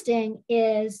interesting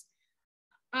is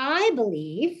I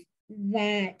believe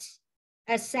that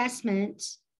assessment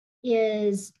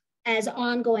is as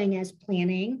ongoing as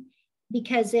planning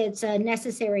because it's a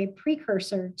necessary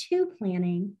precursor to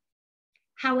planning.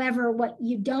 However, what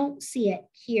you don't see it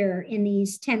here in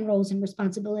these 10 roles and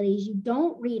responsibilities, you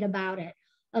don't read about it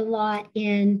a lot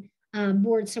in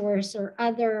BoardSource or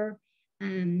other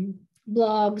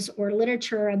blogs or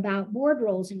literature about board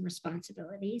roles and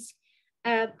responsibilities.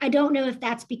 I don't know if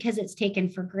that's because it's taken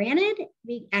for granted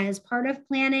as part of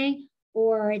planning,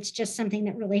 or it's just something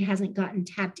that really hasn't gotten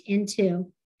tapped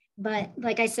into. But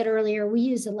like I said earlier, we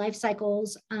use a life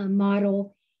cycles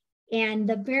model. And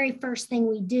the very first thing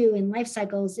we do in life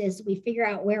cycles is we figure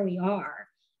out where we are.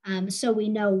 So we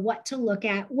know what to look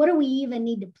at. What do we even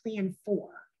need to plan for,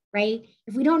 right?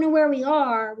 If we don't know where we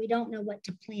are, we don't know what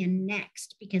to plan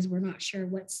next because we're not sure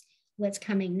what's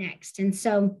coming next. And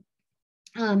so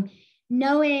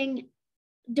doing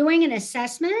an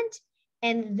assessment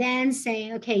and then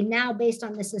saying, okay, now based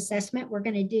on this assessment, we're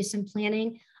going to do some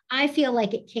planning. I feel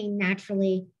like it came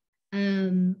naturally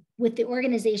with the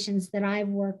organizations that I've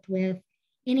worked with.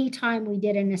 Anytime we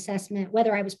did an assessment,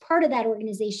 whether I was part of that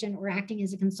organization or acting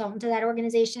as a consultant to that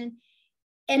organization,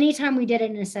 anytime we did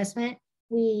an assessment,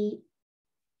 we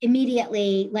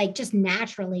immediately, like just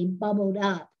naturally bubbled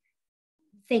up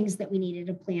things that we needed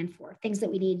to plan for, things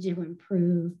that we needed to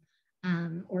improve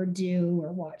or do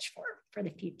or watch for the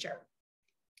future.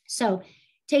 So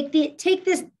take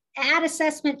this, add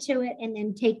assessment to it, and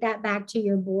then take that back to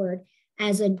your board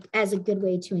as a good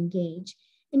way to engage.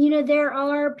 And, you know, there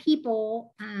are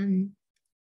people,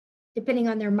 depending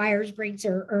on their Myers-Briggs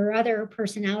or other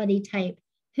personality type,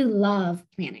 who love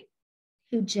planning,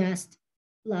 who just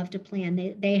love to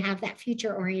plan. They have that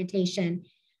future orientation.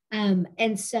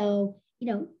 And so, you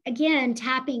know, again,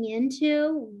 tapping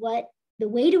into what the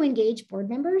way to engage board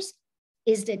members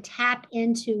is to tap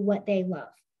into what they love,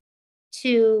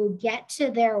 to get to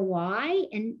their why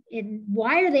and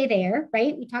why are they there,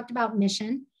 right? We talked about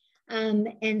mission.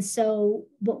 And so,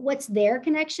 but what's their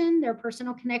connection, their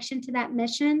personal connection to that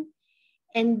mission?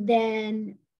 And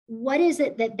then what is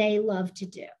it that they love to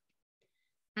do?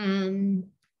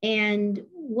 And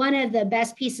one of the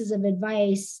best pieces of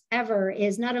advice ever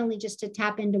is not only just to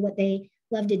tap into what they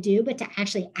love to do, but to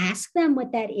actually ask them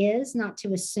what that is, not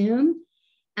to assume.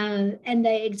 And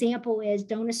the example is,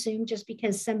 don't assume just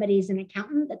because somebody's an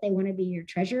accountant that they want to be your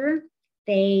treasurer.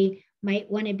 They might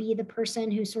want to be the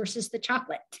person who sources the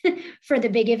chocolate for the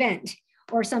big event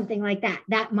or something like that.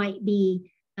 That might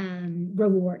be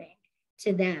rewarding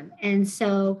to them. And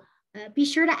so be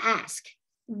sure to ask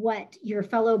what your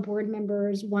fellow board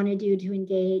members want to do to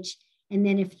engage. And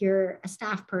then if you're a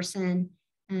staff person,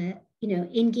 you know,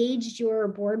 engage your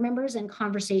board members in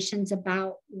conversations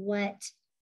about what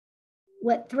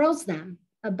thrills them,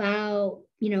 about,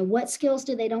 you know, what skills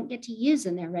do they don't get to use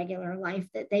in their regular life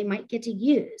that they might get to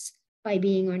use by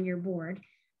being on your board?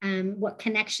 What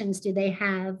connections do they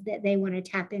have that they want to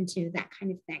tap into, that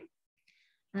kind of thing.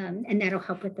 And that'll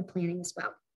help with the planning as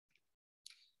well.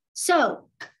 So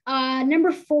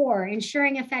number 4,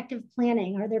 ensuring effective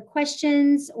planning. Are there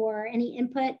questions or any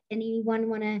input? Anyone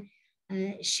want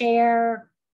to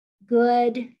share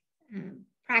good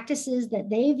practices that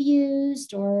they've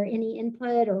used, or any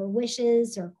input or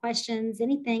wishes or questions,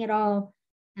 anything at all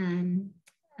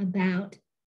about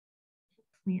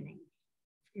planning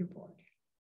for your board?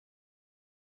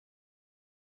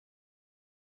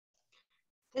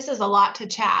 This is a lot to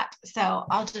chat, so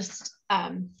I'll just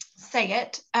say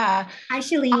it. Hi,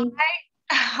 Shalene.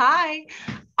 Hi.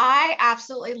 I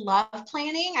absolutely love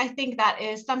planning. I think that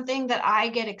is something that I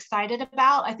get excited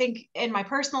about. I think in my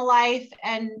personal life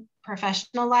and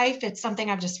professional life, it's something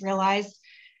I've just realized.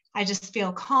 I just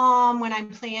feel calm when I'm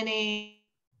planning.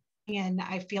 And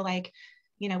I feel like,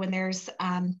 when there's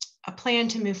a plan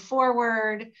to move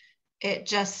forward, it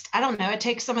just, I don't know, it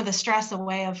takes some of the stress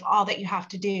away of all that you have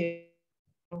to do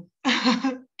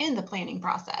in the planning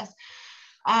process.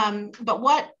 But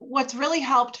what's really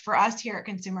helped for us here at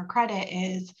Consumer Credit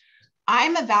is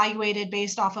I'm evaluated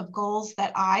based off of goals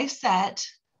that I set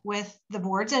with the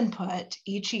board's input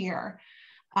each year.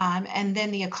 And then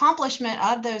the accomplishment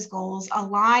of those goals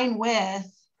align with,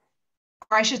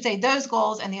 or I should say those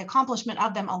goals and the accomplishment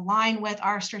of them align with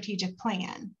our strategic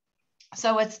plan.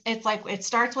 So it's like, it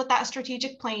starts with that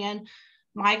strategic plan.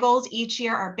 My goals each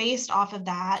year are based off of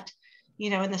that,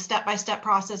 in the step-by-step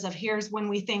process of here's when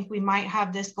we think we might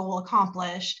have this goal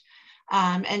accomplished.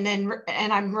 And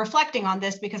I'm reflecting on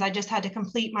this because I just had to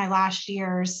complete my last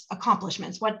year's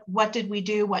accomplishments. What did we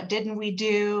do? What didn't we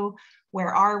do?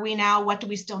 Where are we now? What do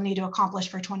we still need to accomplish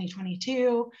for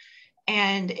 2022?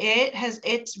 And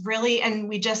it's really, and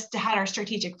we just had our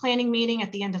strategic planning meeting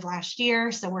at the end of last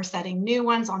year. So we're setting new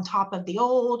ones on top of the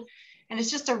old. And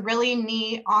it's just a really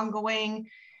neat ongoing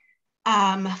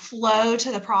flow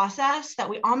to the process that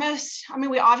we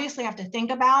obviously have to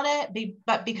think about it,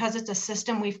 but because it's a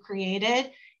system we've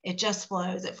created, it just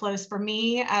flows. It flows for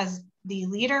me as the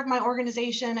leader of my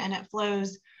organization, and it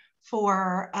flows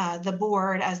for the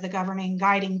board as the governing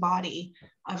guiding body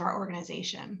of our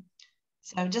organization.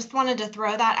 So just wanted to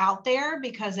throw that out there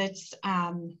because it's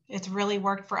really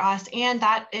worked for us, and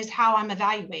that is how I'm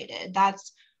evaluated.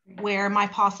 That's where my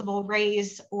possible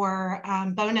raise or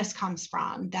bonus comes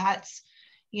from. That's,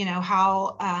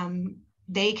 how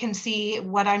they can see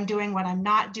what I'm doing, what I'm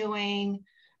not doing,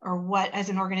 or what as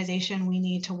an organization we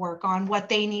need to work on, what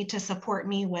they need to support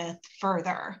me with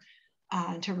further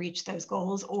to reach those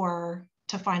goals, or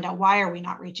to find out why are we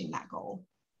not reaching that goal.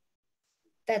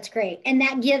 That's great. And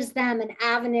that gives them an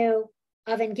avenue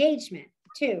of engagement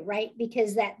too, right?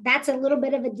 Because that's a little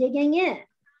bit of a digging in,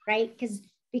 right?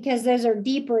 Because those are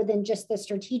deeper than just the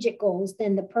strategic goals,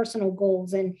 than the personal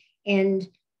goals and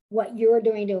what you're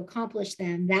doing to accomplish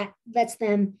them. That lets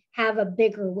them have a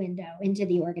bigger window into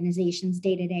the organization's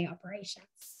day-to-day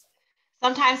operations.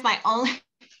 Sometimes my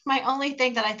only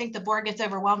thing that I think the board gets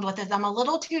overwhelmed with is I'm a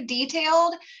little too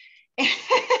detailed. And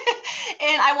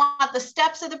I want the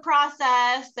steps of the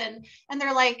process, and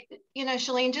they're like,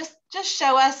 Shalene, just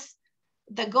show us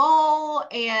the goal,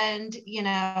 and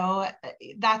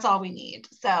that's all we need.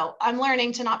 So I'm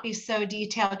learning to not be so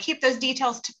detailed, keep those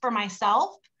details for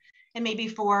myself and maybe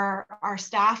for our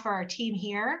staff or our team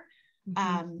here.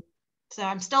 Mm-hmm. So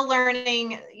I'm still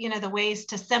learning, the ways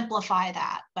to simplify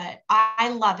that, but I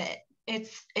love it.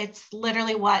 It's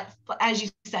literally what, as you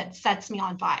said, sets me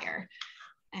on fire,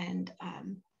 and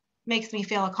makes me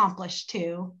feel accomplished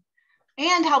too,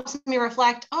 and helps me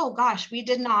reflect, oh gosh, we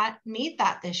did not meet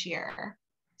that this year.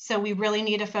 So we really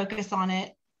need to focus on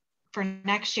it for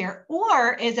next year.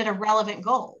 Or is it a relevant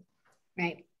goal?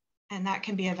 Right. And that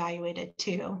can be evaluated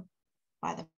too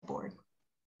by the board.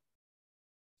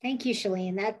 Thank you,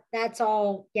 Shalene. That's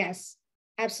all, yes,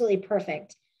 absolutely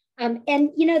perfect. And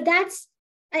that's,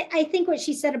 I think what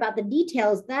she said about the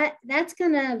details, that's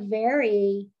gonna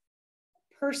vary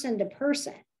person to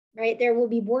person, right? There will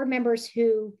be board members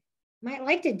who might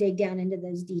like to dig down into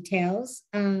those details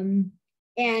and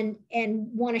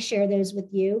want to share those with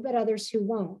you, but others who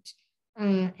won't.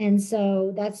 And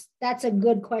so that's a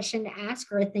good question to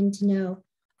ask, or a thing to know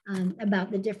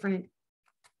about the different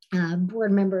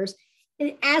board members.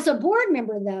 As a board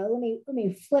member, though, let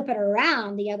me flip it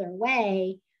around the other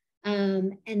way,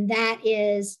 and that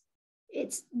is,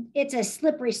 it's a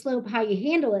slippery slope how you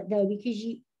handle it, though, because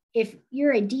if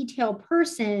you're a detail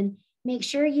person, make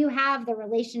sure you have the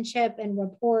relationship and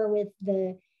rapport with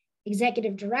the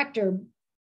executive director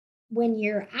when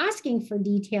you're asking for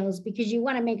details, because you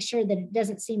want to make sure that it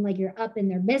doesn't seem like you're up in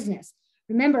their business.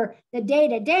 Remember, the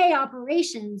day-to-day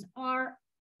operations are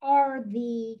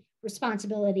the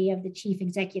responsibility of the chief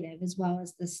executive, as well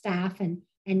as the staff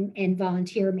and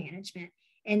volunteer management.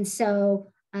 And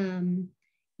so,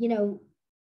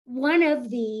 one of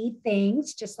the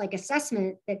things, just like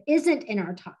assessment, that isn't in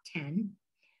our top 10,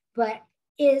 but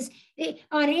is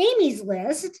on Amy's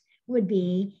list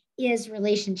is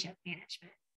relationship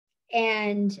management.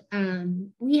 And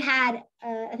we had,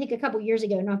 I think a couple years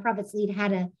ago, Nonprofits Lead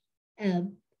had a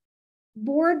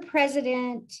board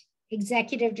president,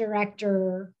 executive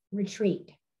director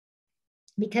retreat,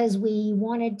 because we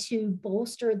wanted to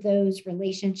bolster those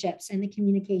relationships and the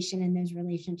communication in those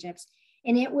relationships.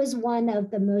 And it was one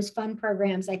of the most fun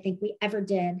programs I think we ever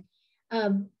did,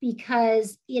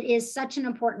 because it is such an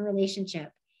important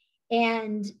relationship.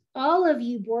 And all of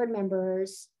you board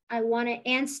members,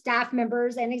 and staff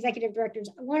members and executive directors,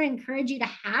 I want to encourage you to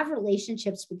have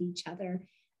relationships with each other.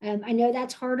 I know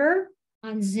that's harder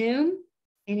on Zoom.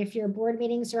 And if your board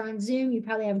meetings are on Zoom, you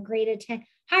probably have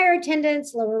higher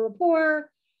attendance, lower rapport.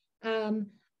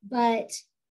 But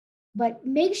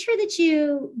make sure that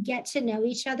you get to know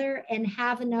each other and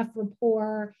have enough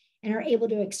rapport and are able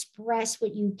to express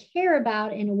what you care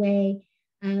about in a way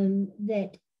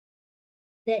that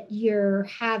you're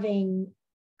having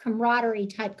camaraderie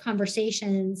type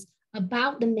conversations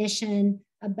about the mission,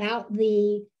 about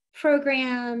the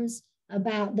programs,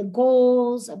 about the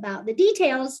goals, about the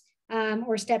details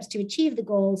or steps to achieve the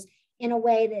goals in a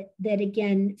way that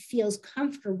again feels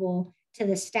comfortable to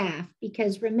the staff.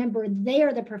 Because remember, they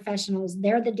are the professionals,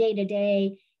 they're the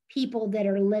day-to-day people that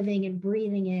are living and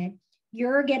breathing it.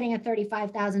 You're getting a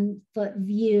 35,000 foot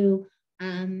view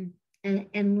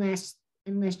unless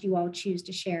you all choose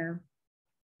to share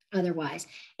otherwise.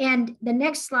 And the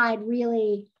next slide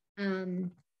really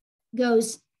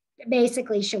goes,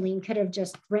 basically, Shalene could have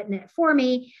just written it for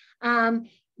me,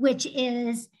 which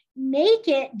is make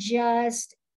it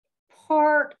just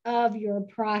part of your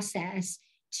process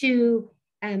to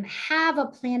have a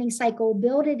planning cycle,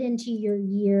 build it into your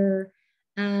year,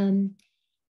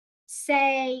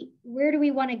 say, where do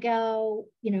we want to go?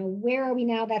 Where are we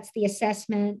now? That's the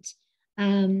assessment.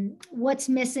 What's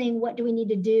missing? What do we need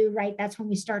to do, right? That's when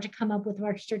we start to come up with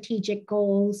our strategic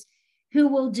goals. Who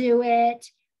will do it?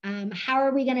 How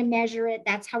are we going to measure it?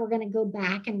 That's how we're going to go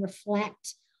back and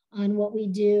reflect on what we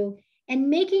do, and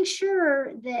making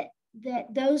sure that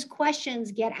those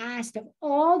questions get asked of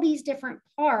all these different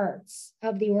parts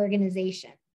of the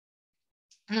organization.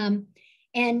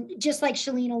 And just like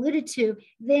Shalene alluded to,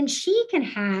 then she can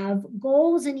have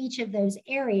goals in each of those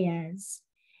areas.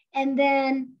 And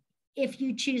then if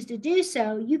you choose to do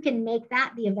so, you can make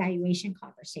that the evaluation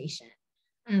conversation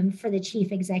for the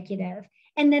chief executive.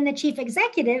 And then the chief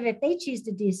executive, if they choose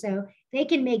to do so, they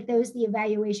can make those the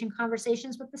evaluation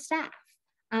conversations with the staff.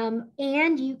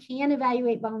 And you can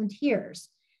evaluate volunteers.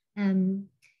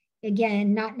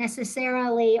 Again, not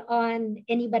necessarily on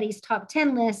anybody's top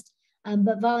 10 list,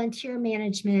 but volunteer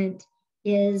management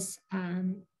is,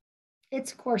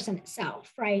 it's a course in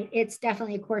itself, right? It's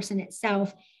definitely a course in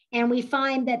itself. And we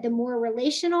find that the more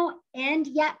relational and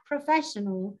yet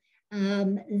professional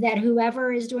that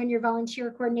whoever is doing your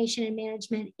volunteer coordination and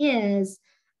management is,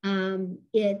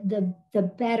 the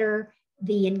better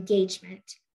the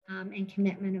engagement and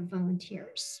commitment of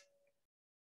volunteers.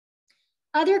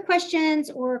 Other questions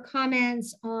or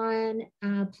comments on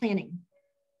planning?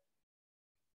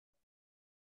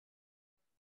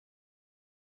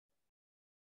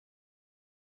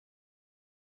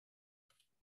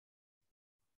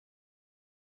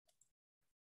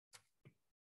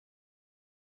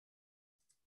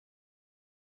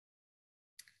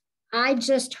 I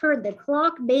just heard the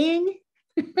clock bing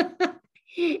and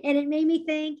it made me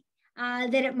think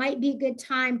that it might be a good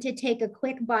time to take a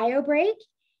quick bio break.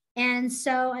 And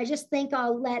so I just think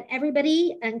I'll let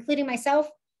everybody, including myself,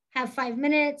 have 5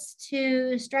 minutes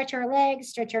to stretch our legs,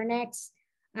 stretch our necks,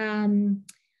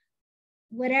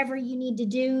 whatever you need to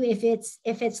do. If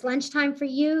it's lunchtime for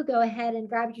you, go ahead and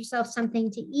grab yourself something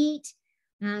to eat.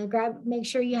 Make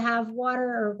sure you have water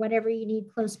or whatever you need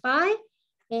close by.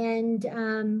 And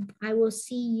I will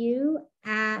see you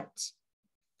at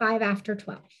 5 after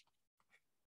 12.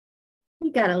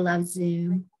 You gotta love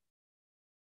Zoom.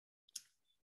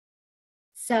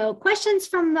 So questions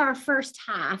from our first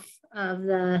half of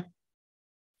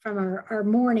from our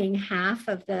morning half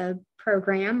of the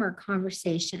program or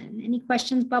conversation. Any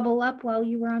questions bubble up while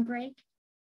you were on break?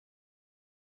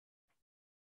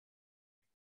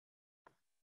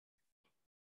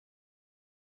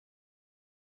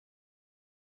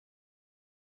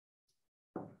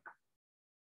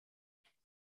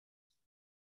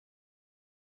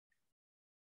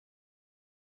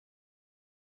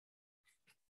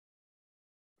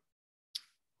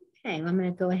 Okay, I'm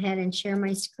going to go ahead and share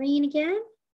my screen again.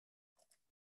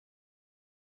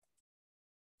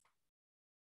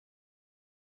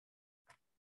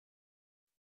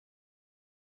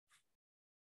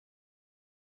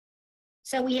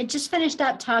 So we had just finished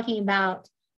up talking about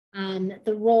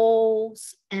the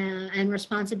roles and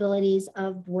responsibilities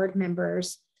of board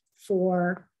members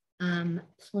for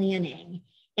planning.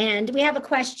 And we have a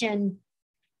question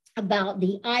about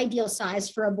the ideal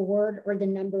size for a board or the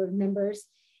number of members.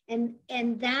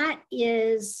 And that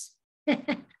is,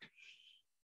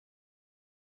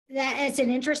 That is an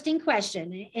interesting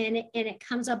question, and it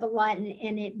comes up a lot,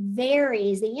 and it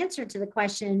varies. The answer to the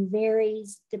question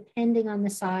varies depending on the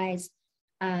size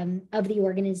of the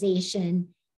organization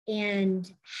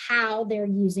and how they're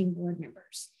using board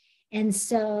members. And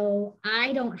so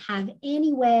I don't have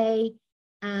any way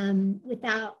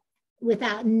without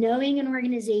knowing an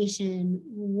organization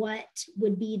what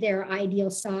would be their ideal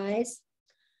size.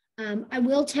 I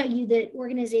will tell you that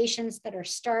organizations that are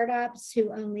startups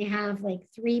who only have like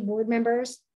 3 board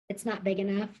members, it's not big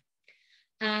enough.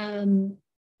 And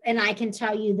I can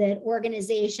tell you that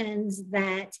organizations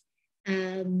that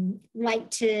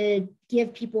like to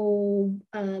give people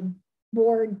a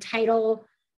board title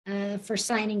for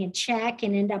signing a check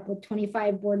and end up with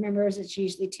 25 board members, it's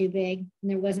usually too big. And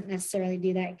there wasn't necessarily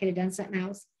do that. Could have done something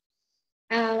else.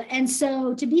 And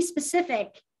so to be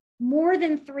specific, more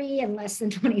than 3 and less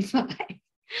than 25.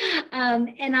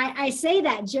 And I say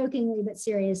that jokingly, but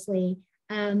seriously.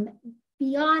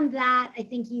 Beyond that, I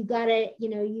think you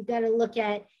gotta look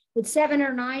at, would 7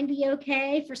 or 9 be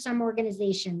okay for some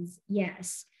organizations?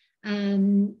 Yes.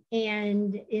 And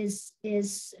is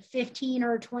 15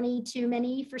 or 20 too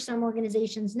many for some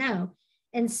organizations? No.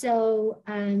 And so,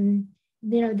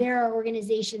 there are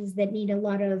organizations that need a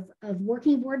lot of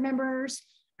working board members,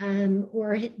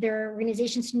 or there are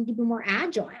organizations who need to be more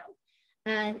agile.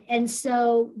 And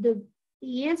so the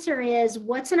answer is,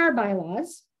 what's in our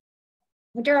bylaws?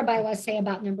 What do our bylaws say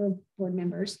about number of board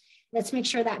members? Let's make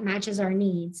sure that matches our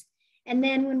needs. And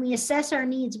then when we assess our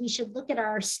needs, we should look at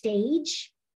our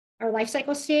stage, our life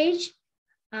cycle stage,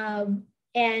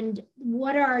 and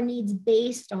what are our needs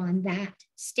based on that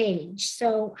stage?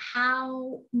 So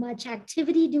how much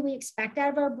activity do we expect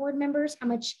out of our board members? How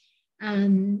much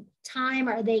time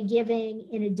are they giving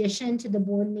in addition to the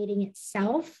board meeting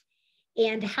itself?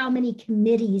 And how many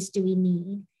committees do we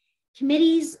need?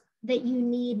 Committees that you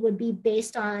need would be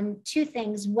based on 2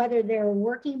 things, whether you're a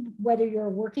working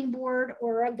board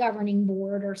or a governing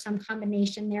board or some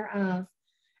combination thereof.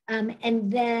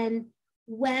 And then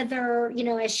whether,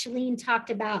 as Shalene talked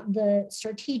about, the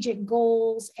strategic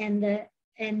goals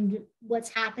and what's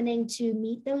happening to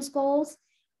meet those goals,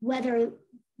 whether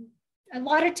a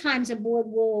lot of times a board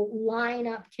will line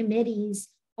up committees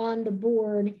on the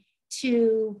board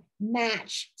to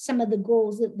match some of the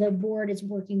goals that the board is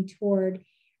working toward.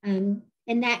 And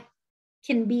that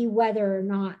can be whether or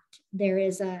not there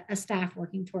is a staff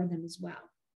working toward them as well.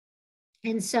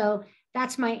 And so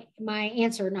that's my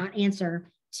answer, not answer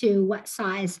to what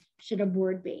size should a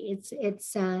board be.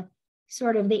 It's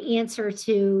sort of the answer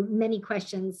to many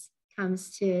questions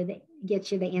comes to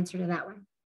get you the answer to that one.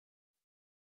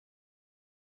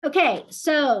 Okay,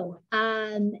 so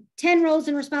 10 roles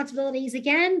and responsibilities.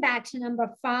 Again, back to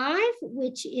number 5,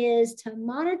 which is to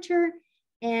monitor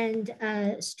and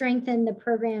strengthen the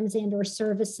programs and or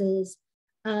services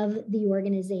of the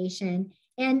organization.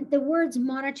 And the words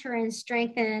monitor and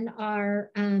strengthen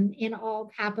are in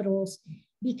all capitals,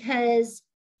 because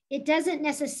it doesn't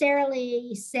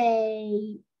necessarily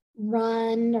say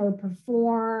run or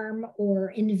perform or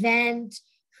invent,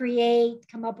 create,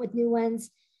 come up with new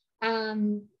ones.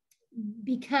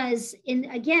 Because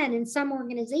in some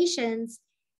organizations,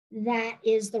 that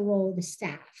is the role of the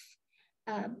staff.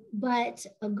 But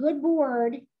a good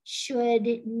board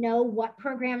should know what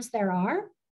programs there are,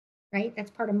 right?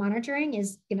 That's part of monitoring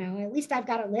is, at least I've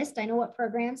got a list. I know what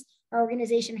programs our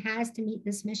organization has to meet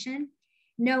this mission,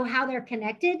 know how they're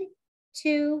connected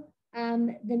to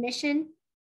the mission,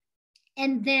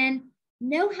 and then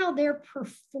know how they're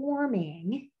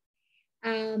performing.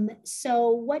 So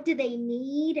what do they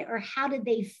need, or how do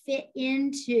they fit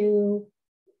into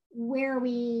where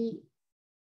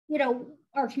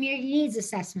our community needs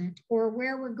assessment, or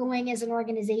where we're going as an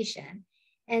organization.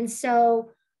 And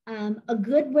so a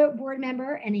good board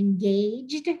member, an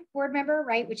engaged board member,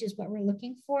 right, which is what we're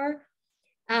looking for,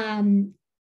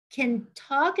 can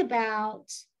talk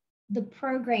about the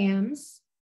programs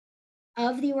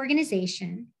of the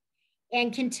organization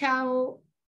and can tell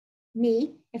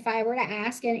me, if I were to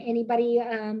ask anybody,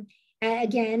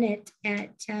 again,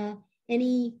 at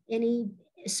any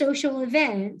social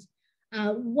event,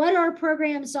 what our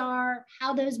programs are,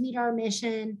 how those meet our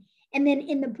mission. And then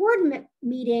in the board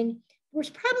meeting, there's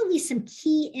probably some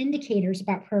key indicators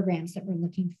about programs that we're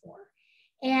looking for.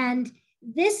 And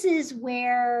this is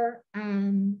where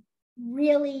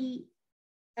really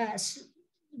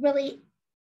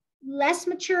less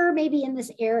mature, maybe in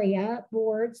this area,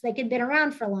 boards, they could have been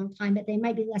around for a long time, but they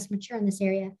might be less mature in this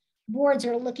area. Boards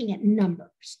are looking at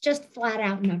numbers, just flat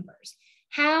out numbers.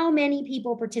 How many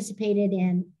people participated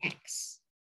in X,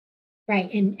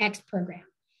 right, in X program?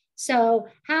 So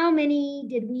how many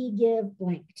did we give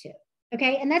blank to?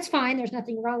 Okay, and that's fine. There's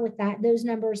nothing wrong with that. Those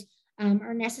numbers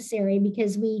are necessary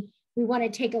because we want to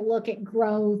take a look at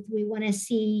growth. We want to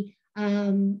see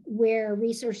where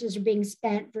resources are being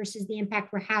spent versus the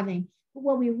impact we're having. But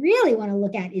what we really want to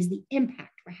look at is the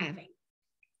impact we're having.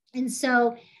 And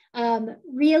so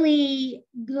really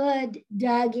good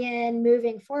dug in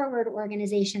moving forward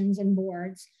organizations and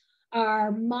boards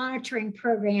are monitoring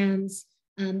programs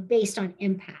based on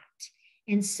impact.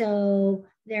 And so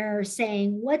they're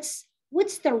saying, what's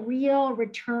the real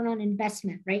return on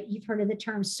investment, right? You've heard of the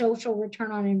term social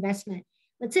return on investment.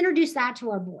 Let's introduce that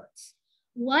to our boards.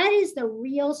 What is the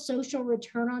real social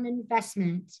return on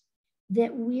investment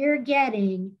that we're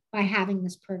getting by having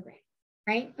this program,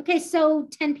 right? Okay, so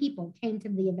 10 people came to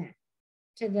the event,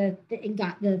 and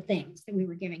got the things that we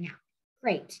were giving out.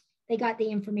 Great, they got the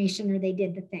information or they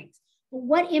did the things. But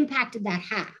what impact did that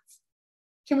have?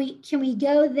 Can we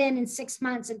go then in 6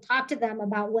 months and talk to them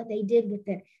about what they did with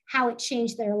it, how it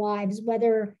changed their lives,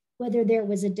 whether there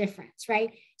was a difference,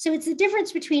 right? So it's the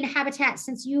difference between Habitat,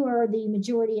 since you are the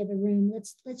majority of the room,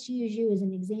 let's use you as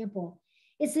an example.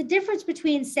 It's the difference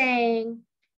between saying,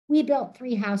 we built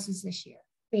 3 houses this year,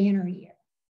 banner year,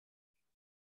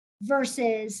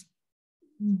 versus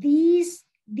these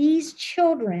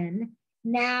children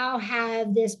now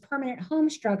have this permanent home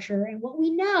structure. And what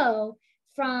we know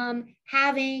from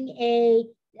having a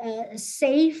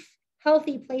safe,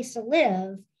 healthy place to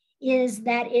live is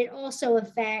that it also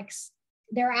affects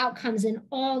their outcomes in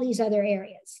all these other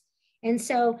areas. And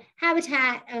so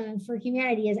Habitat for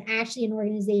Humanity is actually an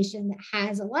organization that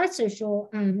has a lot of social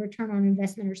return on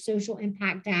investment or social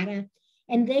impact data.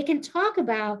 And they can talk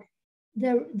about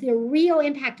the real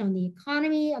impact on the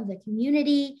economy of the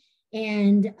community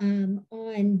and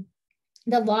on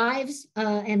the lives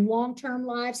and long-term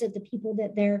lives of the people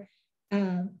that they're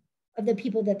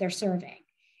serving.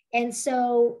 And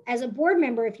so as a board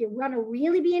member, if you want to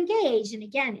really be engaged and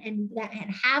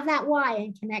have that why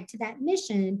and connect to that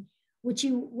mission, what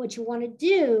you want to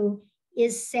do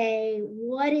is say,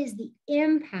 what is the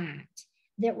impact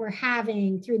that we're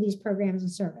having through these programs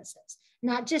and services?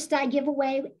 Not just I give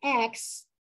away X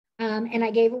and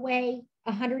I gave away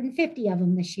 150 of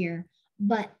them this year,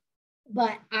 but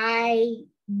I,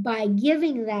 by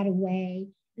giving that away,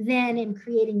 then am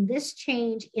creating this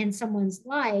change in someone's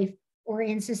life or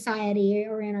in society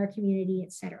or in our community,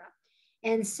 et cetera.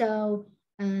 And so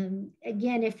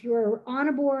again, if you're on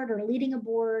a board or leading a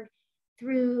board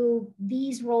through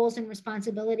these roles and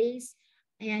responsibilities,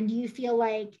 and you feel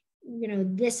like,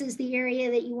 this is the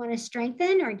area that you want to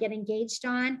strengthen or get engaged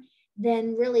on,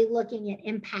 then really looking at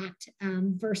impact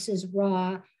versus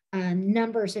raw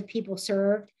numbers of people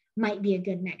served might be a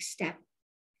good next step.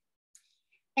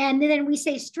 And then we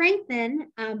say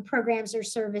strengthen programs or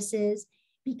services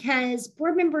because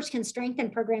board members can strengthen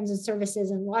programs and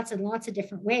services in lots and lots of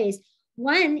different ways.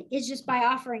 One is just by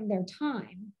offering their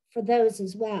time for those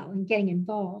as well and getting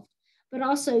involved, but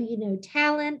also,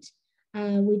 talent,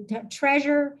 we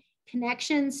treasure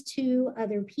connections to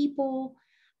other people,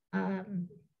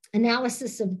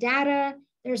 analysis of data.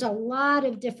 There's a lot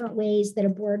of different ways that a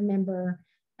board member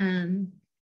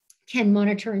can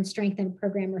monitor and strengthen a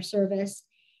program or service.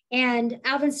 And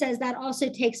Alvin says that also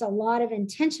takes a lot of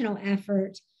intentional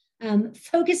effort.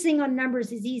 Focusing on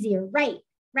numbers is easier, right?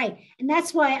 And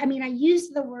that's why, I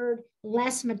used the word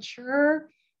less mature,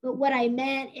 but what I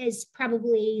meant is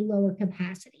probably lower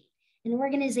capacity. An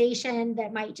organization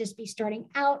that might just be starting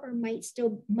out or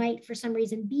might for some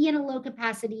reason be in a low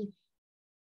capacity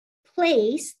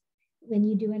place when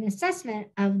you do an assessment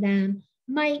of them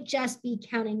might just be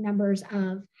counting numbers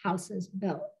of houses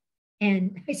built.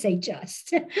 And I say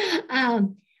just,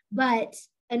 but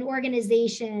an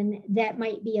organization that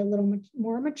might be a little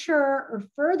more mature or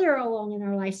further along in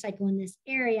our life cycle in this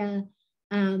area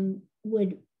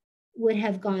would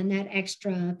have gone that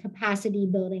extra capacity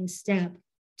building step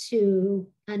to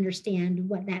understand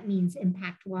what that means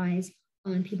impact-wise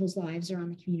on people's lives or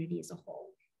on the community as a whole.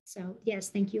 So yes,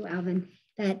 thank you, Alvin.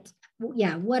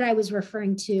 What I was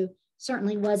referring to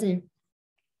certainly wasn't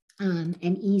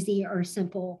an easy or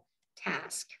simple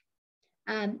task.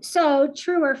 So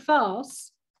true or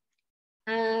false,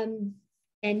 and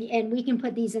we can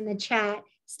put these in the chat.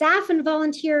 Staff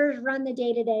Volunteers run the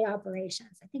day-to-day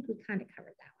operations. I think we kind of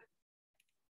covered that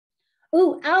one.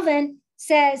 Oh, Alvin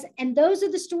says, and those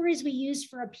are the stories we use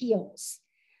for appeals,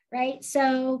 right?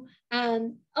 So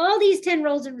all these 10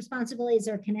 roles and responsibilities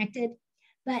are connected,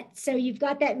 but so you've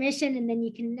got that mission and then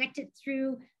you connect it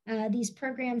through these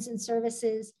programs and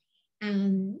services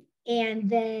and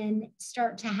then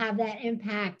start to have that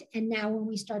impact. And now when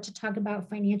we start to talk about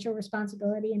financial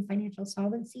responsibility and financial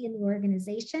solvency in the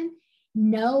organization,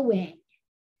 knowing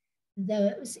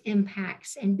those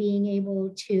impacts and being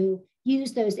able to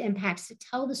use those impacts to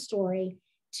tell the story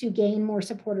to gain more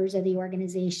supporters of the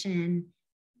organization.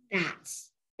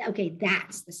 That's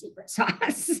the secret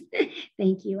sauce.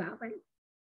 Thank you, Albert.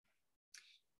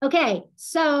 Okay,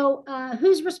 so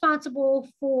who's responsible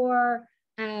for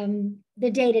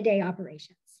the day-to-day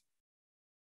operations?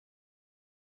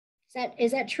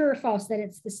 Is that true or false that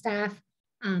it's the staff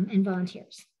and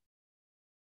volunteers?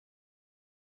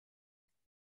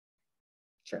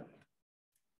 True.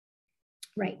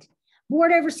 Right.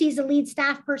 Board oversees the lead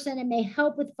staff person and may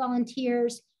help with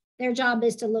volunteers. Their job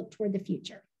is to look toward the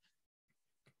future.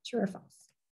 True or false?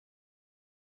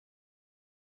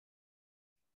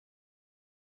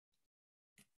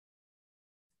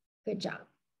 Good job.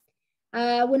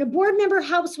 When a board member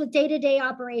helps with day-to-day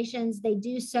operations, they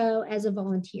do so as a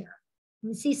volunteer. Let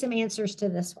me see some answers to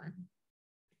this one.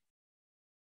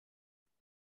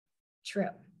 True.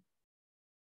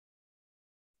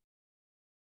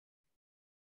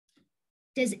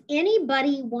 Does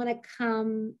anybody want to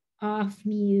come off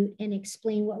mute and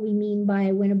explain what we mean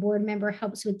by when a board member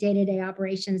helps with day-to-day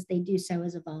operations, they do so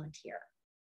as a volunteer?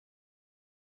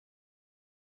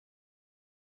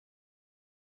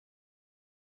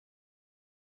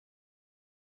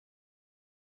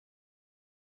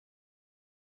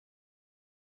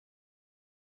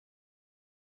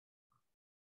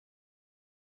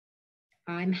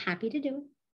 I'm happy to do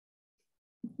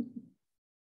it.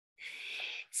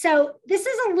 So this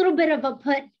is a little bit of a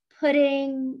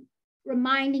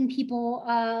reminding people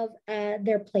of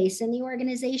their place in the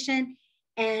organization.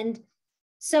 And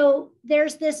so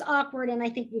there's this awkward, and I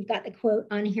think we've got the quote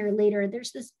on here later,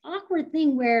 there's this awkward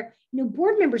thing where,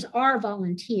 board members are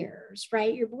volunteers,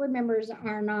 right? Your board members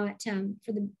are not,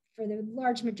 for the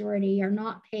large majority, are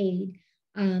not paid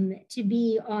to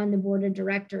be on the board of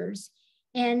directors.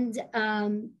 And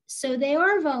so they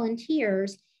are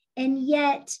volunteers, and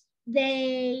yet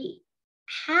they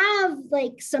have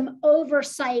like some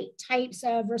oversight types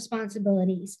of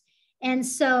responsibilities. And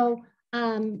so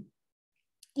it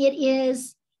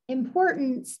is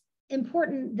important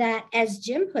that, as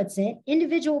Jim puts it,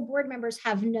 individual board members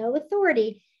have no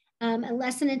authority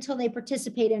unless and until they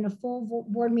participate in a full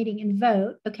board meeting and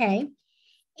vote, okay?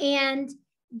 And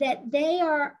that they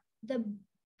are the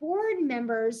board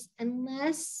members,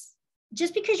 unless,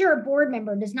 just because you're a board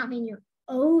member does not mean you're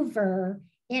over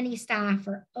any staff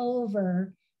or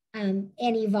over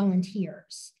any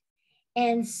volunteers.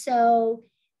 And so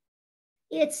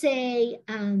it's a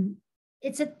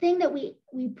thing that we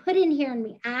put in here, and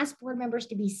we ask board members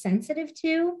to be sensitive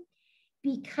to,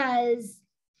 because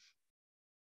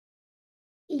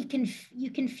you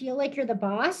can feel like you're the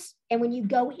boss, and when you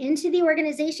go into the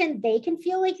organization, they can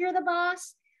feel like you're the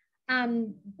boss.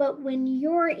 But when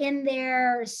you're in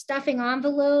there stuffing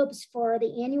envelopes for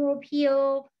the annual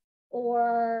appeal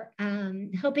or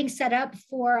helping set up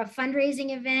for a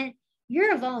fundraising event,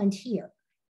 you're a volunteer.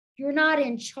 You're not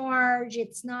in charge.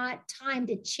 It's not time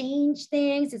to change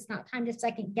things. It's not time to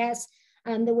second guess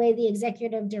the way the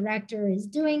executive director is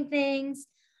doing things.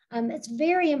 It's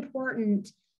very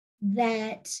important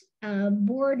that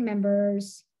board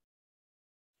members,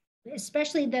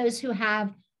 especially those who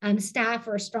have staff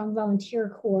or a strong volunteer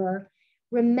corps,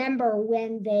 remember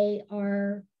when they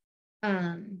are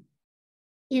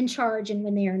in charge and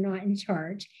when they are not in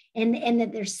charge, and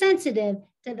that they're sensitive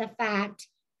to the fact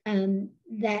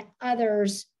that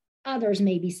others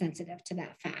may be sensitive to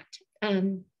that fact.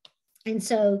 And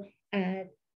so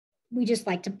we just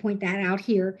like to point that out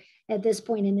here at this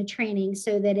point in the training,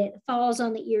 so that it falls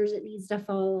on the ears it needs to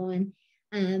fall on.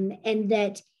 And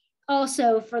that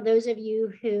also, for those of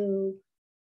you who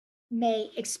may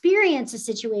experience a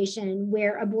situation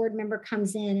where a board member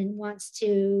comes in and wants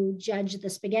to judge the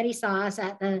spaghetti sauce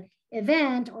at the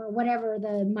event, or whatever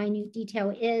the minute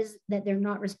detail is that they're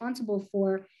not responsible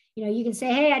for, you can say,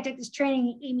 hey, I took this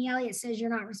training, Amy Elliott says you're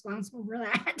not responsible for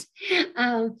that.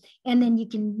 And then you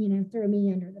can, throw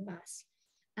me under the bus.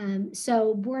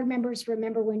 So board members,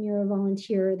 remember when you're a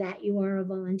volunteer that you are a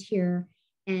volunteer,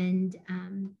 and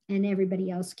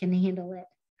everybody else can handle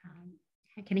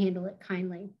it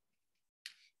kindly.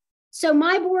 So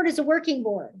my board is a working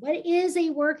board. What is a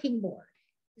working board?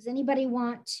 Does anybody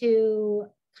want to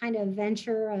kind of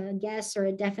venture a guess or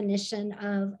a definition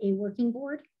of a working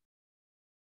board?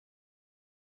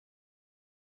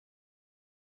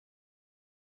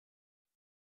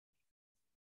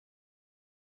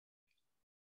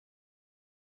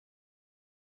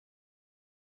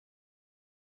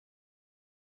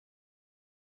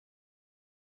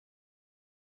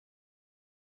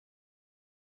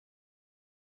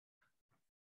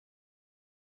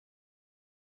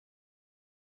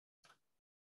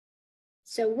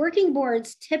 So working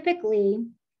boards, typically,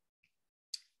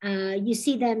 you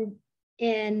see them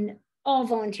in all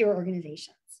volunteer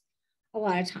organizations a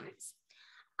lot of times.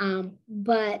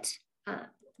 But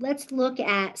let's look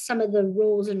at some of the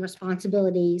roles and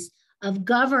responsibilities of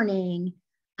governing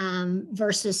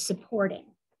versus supporting.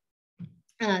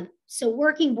 So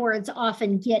working boards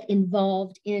often get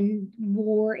involved in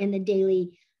more in the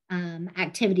daily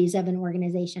activities of an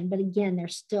organization, but again, they're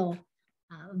still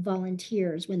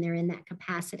volunteers when they're in that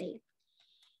capacity.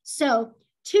 So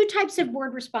 2 types of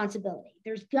board responsibility.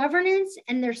 There's governance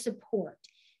and there's support.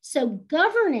 So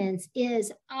governance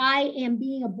is, I am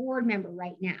being a board member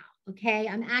right now, okay?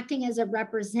 I'm acting as a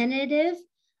representative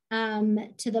to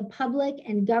the public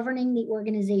and governing the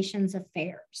organization's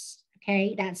affairs,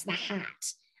 okay? That's the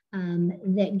hat.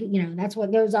 That's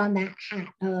what goes on that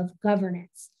hat of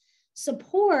governance.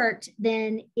 Support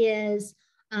then is,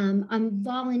 I'm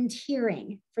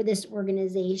volunteering for this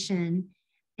organization.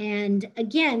 And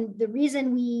again, the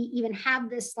reason we even have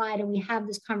this slide and we have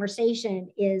this conversation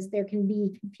is there can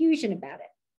be confusion about it.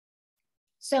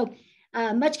 So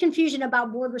much confusion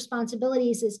about board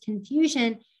responsibilities is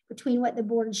confusion between what the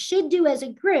board should do as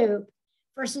a group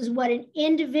versus what an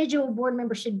individual board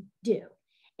member should do.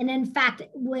 And in fact,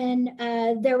 when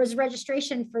there was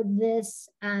registration for this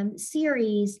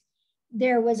series,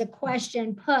 there was a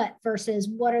question put versus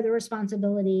what are the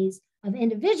responsibilities of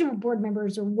individual board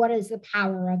members or what is the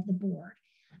power of the board?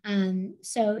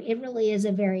 So it really is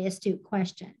a very astute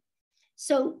question.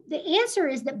 So the answer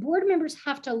is that board members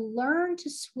have to learn to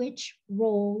switch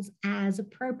roles as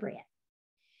appropriate.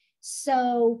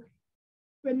 So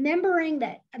remembering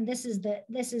that, and this is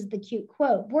the cute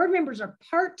quote, board members are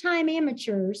part-time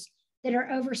amateurs that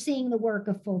are overseeing the work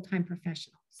of full-time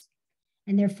professionals,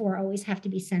 and therefore always have to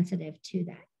be sensitive to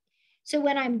that. So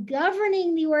when I'm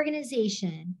governing the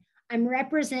organization, I'm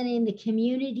representing the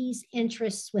community's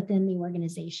interests within the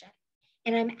organization,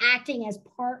 and I'm acting as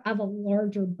part of a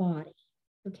larger body,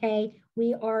 okay?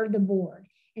 We are the board.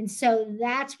 And so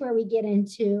that's where we get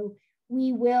into,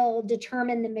 we will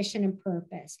determine the mission and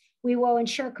purpose. We will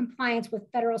ensure compliance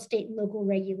with federal, state, and local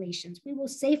regulations. We will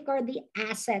safeguard the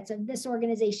assets of this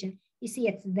organization. You see,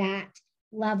 it's that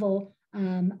level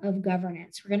of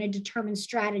governance. We're going to determine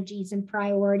strategies and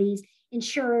priorities,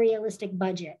 ensure a realistic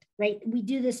budget, right? We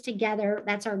do this together.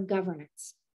 That's our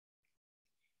governance.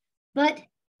 But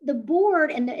the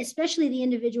board, and especially the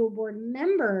individual board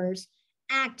members,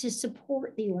 act to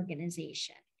support the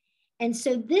organization. And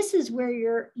so this is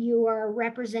where you are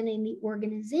representing the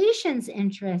organization's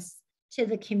interests to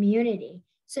the community.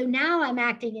 So now I'm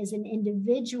acting as an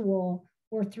individual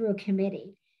or through a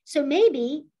committee. So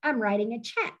maybe I'm writing a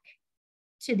check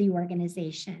to the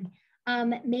organization.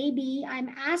 Maybe I'm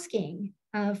asking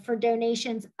for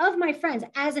donations of my friends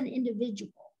as an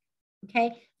individual,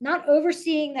 okay? Not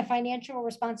overseeing the financial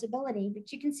responsibility,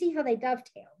 but you can see how they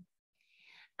dovetail.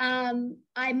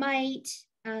 I might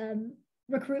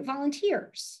recruit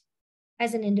volunteers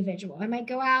as an individual. I might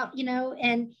go out,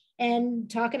 and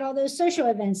talk at all those social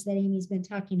events that Amy's been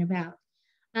talking about.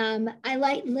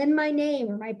 I lend my name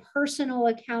or my personal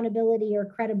accountability or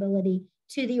credibility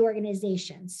to the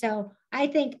organization. So I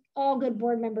think all good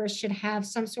board members should have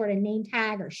some sort of name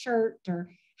tag or shirt or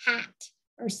hat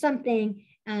or something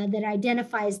that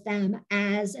identifies them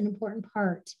as an important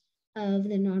part of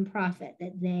the nonprofit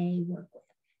that they work with.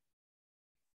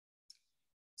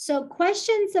 So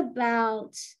questions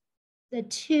about the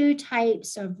 2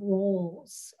 types of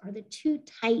roles or the 2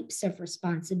 types of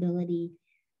responsibility,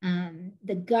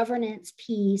 the governance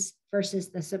piece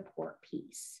versus the support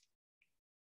piece.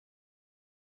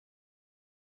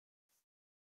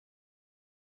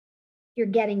 You're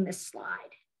getting this slide.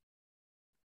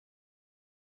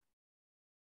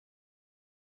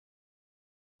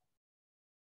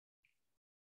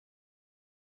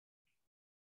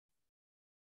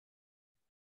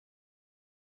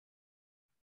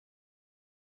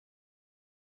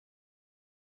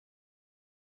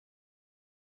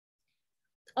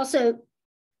 Also,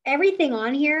 everything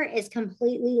on here is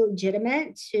completely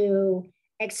legitimate to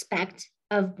expect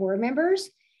of board members.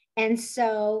 And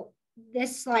so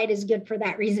this slide is good for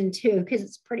that reason too, because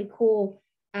it's pretty cool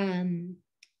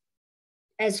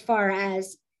as far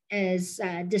as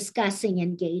discussing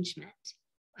engagement.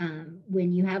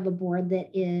 When you have a board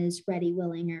that is ready,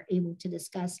 willing, or able to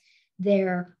discuss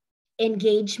their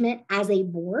engagement as a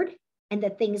board and the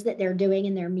things that they're doing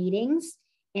in their meetings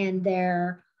and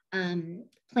their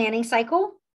planning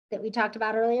cycle that we talked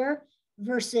about earlier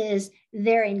versus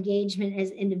their engagement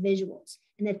as individuals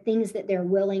and the things that they're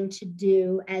willing to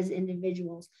do as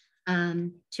individuals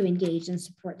to engage and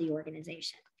support the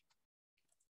organization.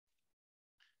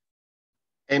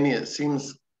 Amy, it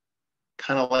seems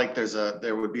kind of like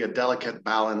there would be a delicate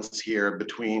balance here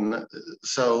between,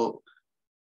 so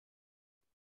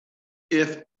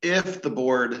if the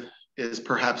board is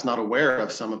perhaps not aware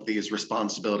of some of these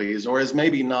responsibilities or is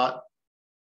maybe not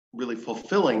really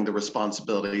fulfilling the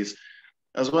responsibilities,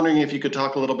 I was wondering if you could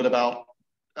talk a little bit about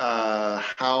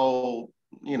how,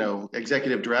 you know,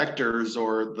 executive directors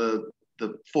or the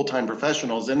full-time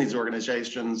professionals in these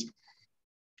organizations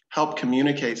help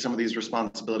communicate some of these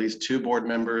responsibilities to board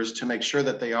members to make sure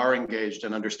that they are engaged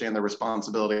and understand their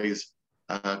responsibilities,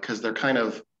 because they're kind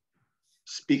of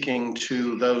speaking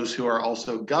to those who are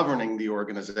also governing the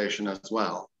organization as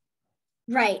well.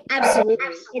 Right, absolutely.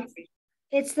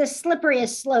 It's the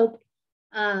slipperiest slope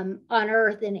on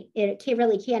earth, and it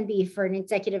really can be for an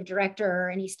executive director or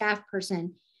any staff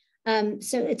person.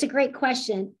 So it's a great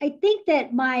question. I think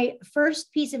that my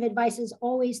first piece of advice is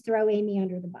always throw Amy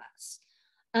under the bus.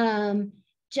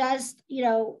 Just, you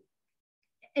know,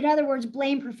 in other words,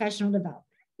 blame professional development.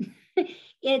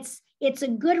 It's a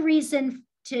good reason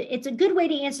to, it's a good way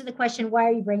to answer the question, why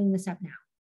are you bringing this up now?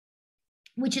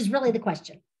 Which is really the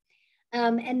question.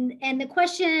 And the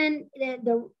question,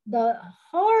 the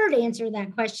hard answer to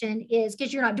that question is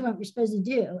because you're not doing what you're supposed to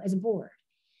do as a board.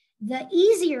 The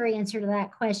easier answer to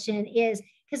that question is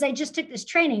because I just took this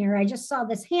training, or I just saw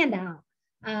this handout,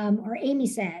 or Amy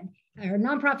said, or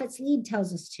Nonprofits Lead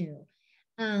tells us to.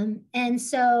 And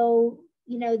so,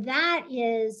 you know, that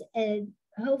is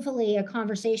hopefully a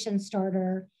conversation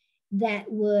starter that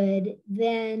would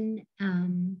then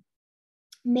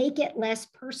make it less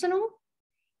personal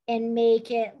and make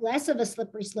it less of a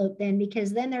slippery slope then,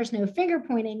 because then there's no finger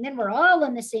pointing. Then we're all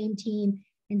on the same team.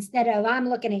 Instead of I'm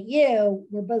looking at you,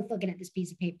 we're both looking at this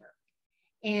piece of paper.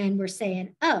 And we're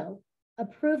saying, oh,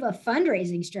 approve a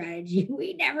fundraising strategy.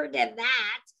 We never did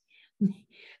that.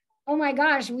 Oh my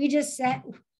gosh, we just said,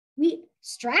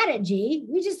 strategy,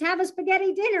 we just have a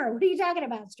spaghetti dinner. What are you talking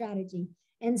about, strategy?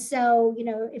 And so, you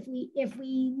know, if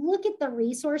we look at the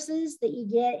resources that you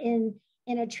get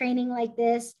in a training like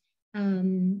this,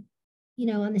 you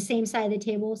know, on the same side of the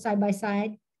table, side by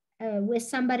side with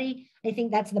somebody, I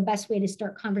think that's the best way to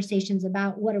start conversations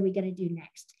about what are we going to do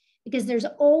next, because there's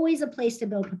always a place to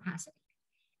build capacity.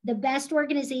 The best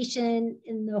organization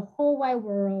in the whole wide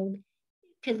world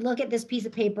could look at this piece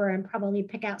of paper and probably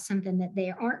pick out something that they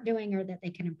aren't doing or that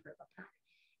they can improve upon.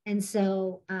 And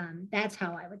so that's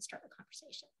how I would start the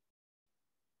conversation.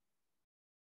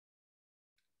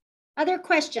 Other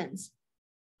questions?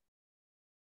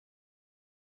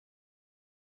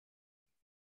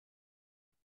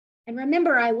 And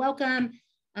remember, I welcome,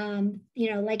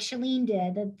 you know, like Shalene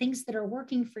did, the things that are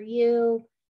working for you,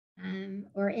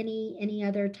 or any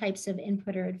other types of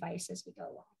input or advice as we go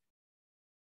along.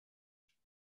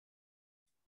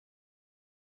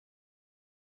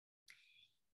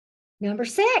 Number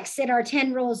 6 in our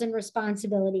 10 roles and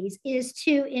responsibilities is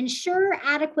to ensure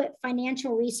adequate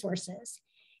financial resources.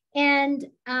 And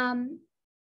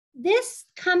this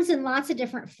comes in lots of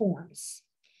different forms,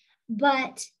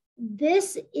 but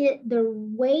the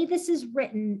way this is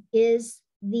written is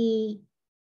the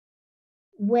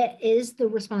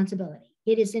responsibility.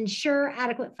 It is ensure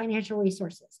adequate financial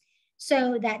resources.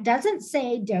 So that doesn't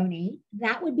say donate.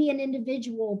 That would be an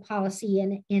individual policy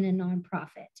in a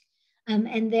nonprofit.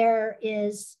 And there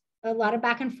is a lot of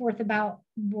back and forth about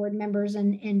board members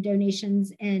and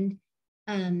donations. And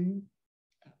I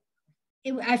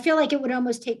feel like it would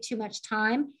almost take too much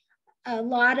time. A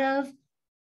lot of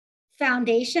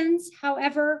foundations,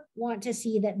 however, want to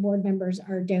see that board members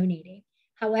are donating.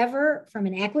 However, from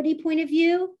an equity point of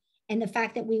view, and the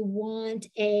fact that we want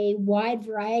a wide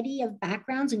variety of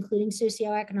backgrounds, including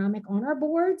socioeconomic, on our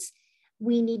boards,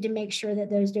 we need to make sure that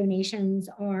those donations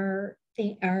are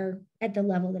at the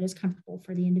level that is comfortable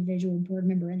for the individual board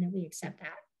member and that we accept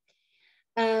that.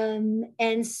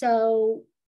 And so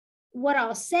what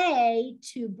I'll say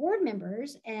to board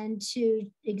members and to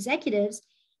executives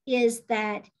is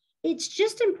that it's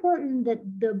just important that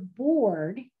the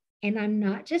board, and I'm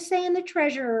not just saying the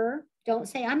treasurer, don't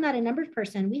say I'm not a numbers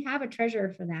person, we have a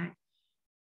treasurer for that.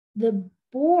 The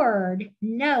board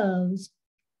knows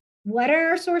what are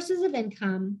our sources of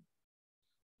income,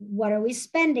 what are we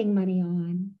spending money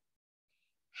on,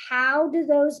 how do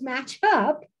those match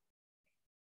up,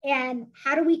 and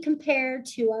how do we compare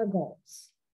to our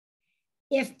goals?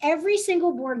 If every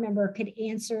single board member could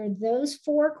answer those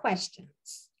 4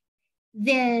 questions,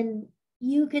 then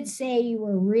you could say you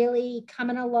were really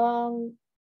coming along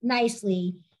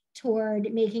nicely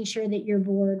toward making sure that your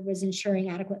board was ensuring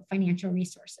adequate financial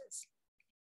resources.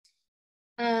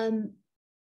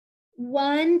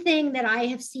 One thing that I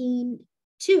have seen,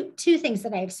 two things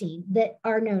that I have seen that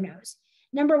are no-nos.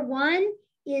 Number one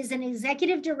is an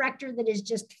executive director that is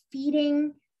just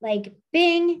feeding, like,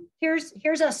 bing, here's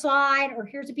a slide, or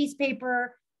here's a piece of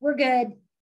paper, we're good.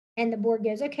 And the board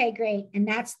goes, okay, great. And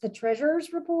that's the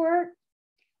treasurer's report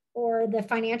or the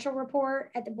financial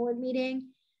report at the board meeting.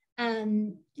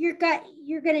 You're going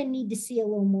to need to see a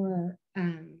little more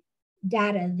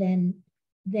data than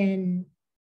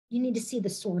you need to see the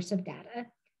source of data.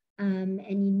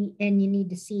 And you need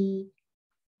to see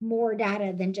more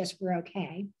data than just we're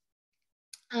okay.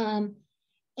 And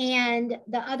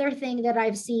the other thing that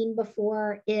I've seen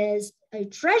before is a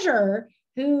treasurer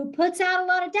who puts out a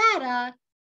lot of data,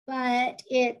 but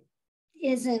it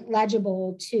isn't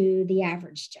legible to the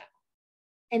average Joe.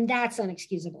 And that's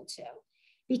unexcusable too,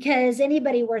 because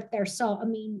anybody worth their salt, I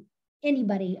mean,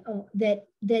 anybody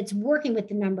that's working with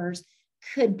the numbers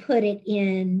could put it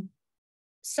in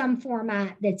some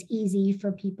format that's easy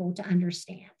for people to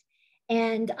understand.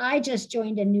 And I just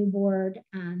joined a new board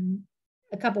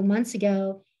a couple months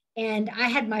ago, and I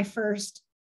had my first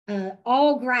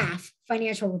all graph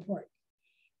financial report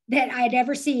that I'd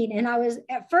ever seen. And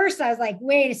at first I was like,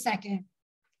 wait a second,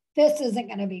 this isn't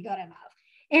going to be good enough.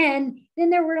 And then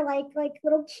there were like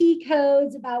little key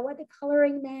codes about what the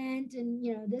coloring meant,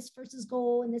 and this versus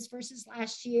goal and this versus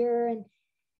last year.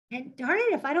 And darn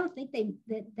it, if I don't think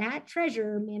that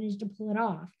treasurer managed to pull it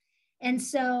off. And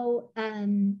so,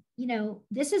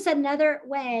 this is another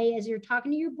way, as you're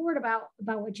talking to your board about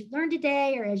what you learned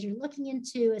today, or as you're looking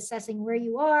into assessing where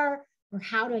you are or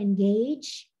how to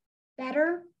engage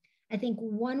better. I think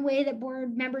one way that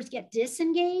board members get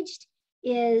disengaged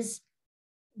is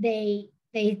they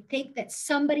think that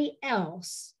somebody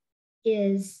else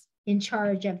is in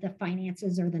charge of the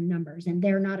finances or the numbers, and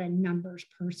they're not a numbers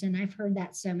person. I've heard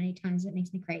that so many times, it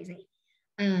makes me crazy.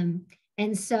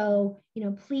 And so,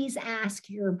 please ask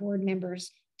your board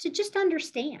members to just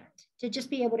understand, to just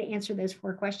be able to answer those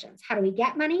 4 questions. How do we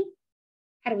get money?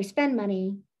 How do we spend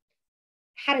money?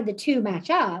 How did the two match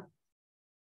up?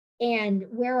 And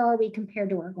where are we compared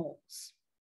to our goals?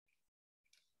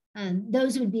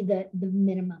 Those would be the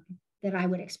minimum that I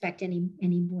would expect any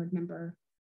board member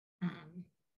to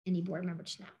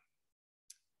know.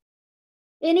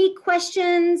 Any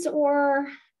questions or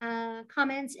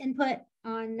comments, input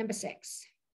on number 6?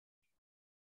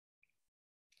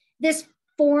 This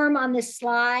form on this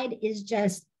slide is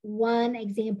just one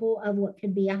example of what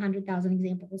could be 100,000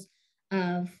 examples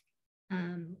of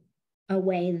a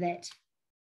way that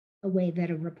a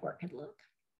report could look.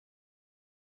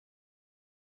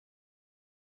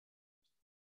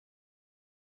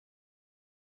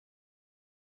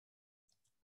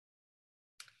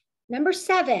 Number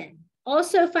 7,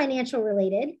 also financial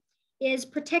related, is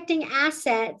protecting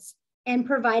assets and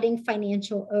providing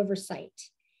financial oversight.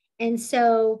 And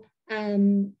so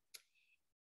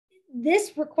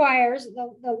this requires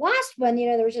the last one,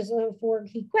 there was just 4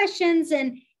 key questions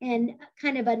and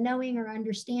kind of a knowing or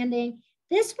understanding.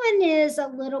 This one is a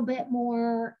little bit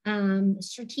more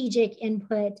strategic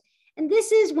input. And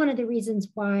this is one of the reasons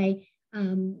why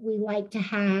we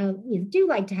do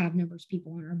like to have numbers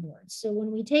people on our boards. So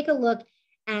when we take a look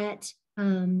at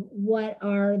what's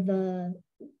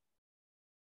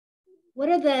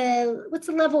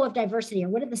the level of diversity, or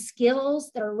what are the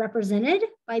skills that are represented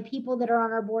by people that are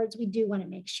on our boards, we do want to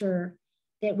make sure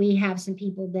that we have some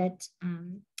people that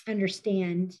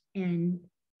understand and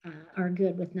are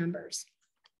good with numbers.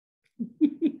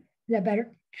 Is that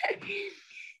better?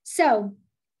 So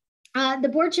the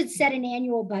board should set an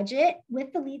annual budget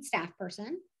with the lead staff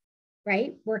person,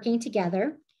 right? Working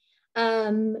together,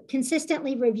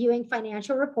 consistently reviewing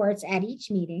financial reports at each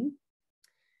meeting,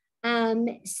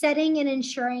 setting and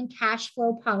ensuring cash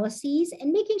flow policies,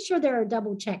 and making sure there are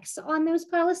double checks on those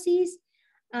policies.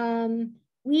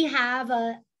 We have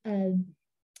a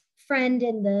friend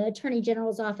in the Attorney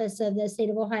General's office of the state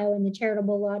of Ohio in the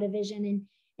Charitable Law Division,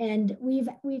 and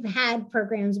we've had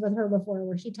programs with her before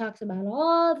where she talks about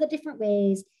all the different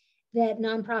ways that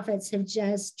nonprofits have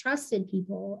just trusted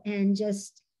people and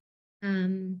just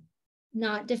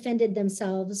not defended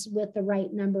themselves with the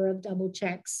right number of double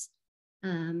checks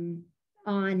on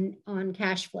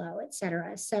cash flow, et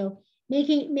cetera. So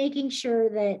making sure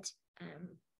that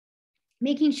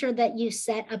you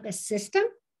set up a system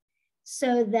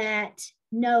so that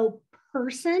no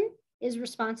person is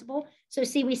responsible. So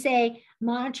see, we say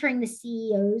monitoring the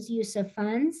CEO's use of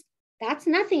funds. That's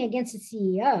nothing against the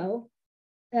CEO.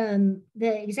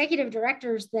 The executive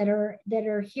directors that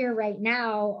are here right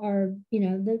now are,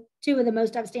 the 2 of the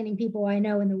most outstanding people I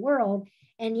know in the world.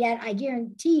 And yet I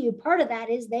guarantee you part of that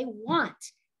is they want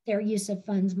their use of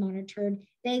funds monitored.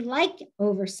 They like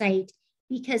oversight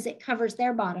because it covers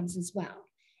their bottoms as well.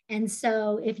 And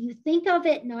so if you think of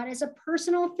it not as a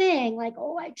personal thing, like,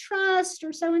 oh, I trust,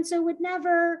 or so-and-so would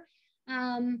never,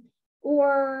 and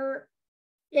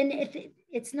if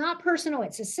it's not personal,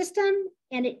 it's a system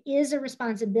and it is a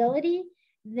responsibility,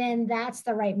 then that's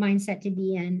the right mindset to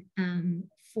be in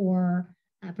for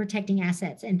protecting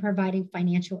assets and providing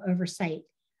financial oversight.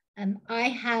 I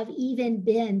have even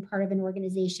been part of an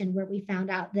organization where we found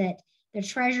out that the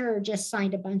treasurer just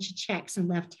signed a bunch of checks and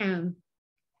left town,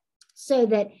 so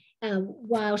that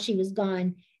while she was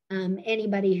gone,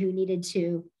 anybody who needed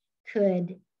to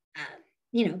could,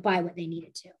 buy what they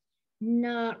needed to.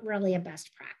 Not really a best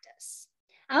practice.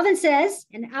 Alvin says,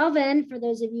 and Alvin, for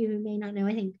those of you who may not know,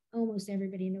 I think almost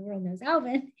everybody in the world knows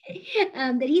Alvin,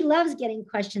 that he loves getting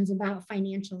questions about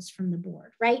financials from the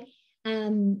board, right?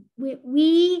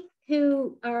 We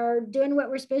who are doing what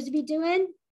we're supposed to be doing,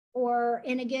 or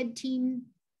in a good team,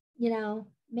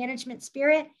 management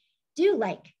spirit, do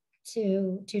like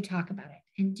to talk about it,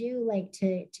 and do like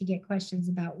to get questions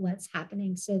about what's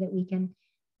happening, so that we can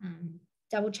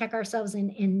double check ourselves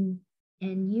and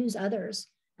use others'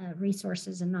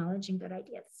 resources and knowledge and good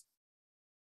ideas.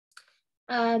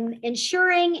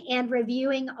 Ensuring and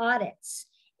reviewing audits.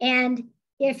 And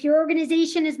if your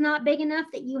organization is not big enough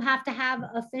that you have to have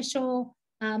official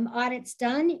audits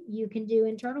done, you can do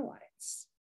internal audits.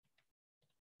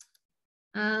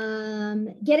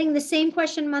 Getting the same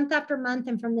question month after month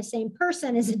and from the same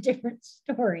person is a different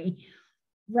story.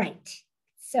 Right.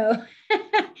 So,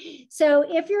 so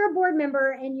if you're a board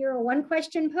member and you're a one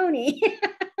question pony,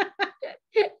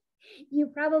 you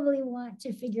probably want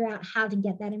to figure out how to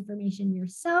get that information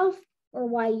yourself, or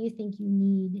why you think you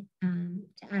need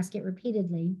to ask it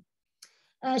repeatedly.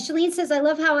 Shalene says, I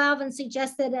love how Alvin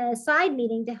suggested a side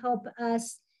meeting to help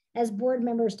us as board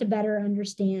members to better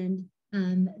understand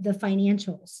the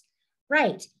financials.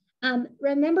 Right.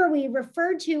 Remember, we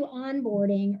referred to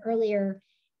onboarding earlier.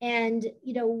 And,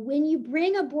 when you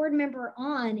bring a board member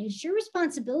on, it's your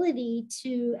responsibility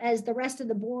to, as the rest of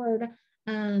the board,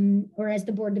 or as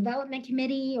the board development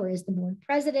committee, or as the board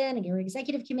president or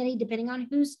executive committee, depending on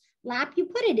whose lap you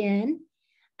put it in,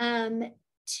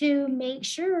 to make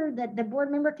sure that the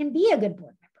board member can be a good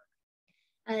board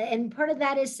member. And part of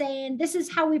that is saying, this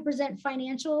is how we present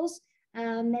financials,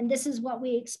 and this is what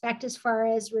we expect as far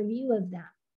as review of them.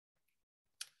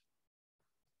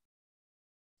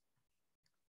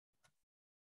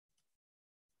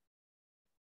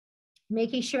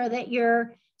 Making sure that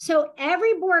so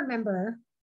every board member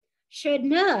should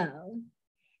know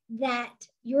that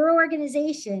your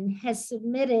organization has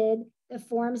submitted the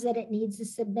forms that it needs to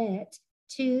submit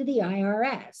to the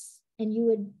IRS. And you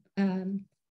would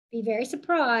be very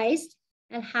surprised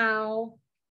at how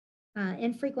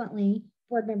infrequently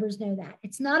board members know that.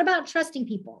 It's not about trusting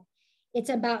people. It's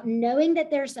about knowing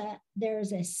that there's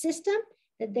a system,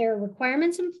 that there are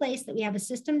requirements in place, that we have a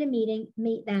system to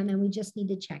meet them, and we just need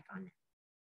to check on it.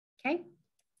 Okay.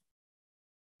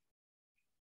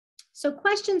 So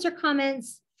questions or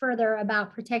comments further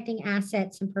about protecting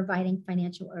assets and providing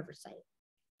financial oversight?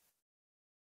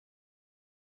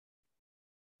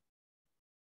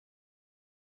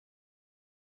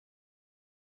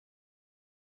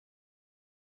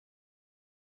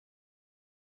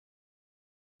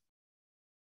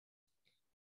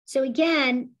 So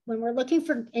again, when we're looking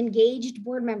for engaged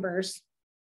board members,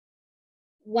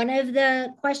 one of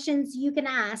the questions you can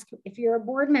ask if you're a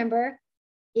board member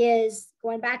is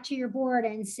going back to your board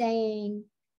and saying,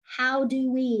 how do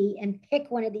we, and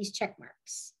pick one of these check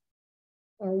marks,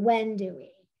 or when do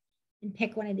we, and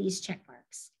pick one of these check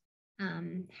marks.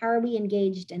 How are we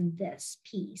engaged in this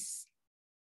piece?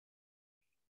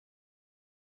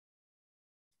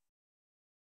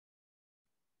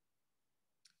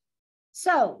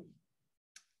 So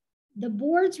the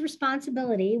board's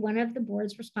responsibility, one of the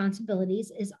board's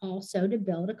responsibilities is also to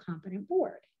build a competent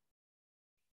board.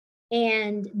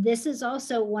 And this is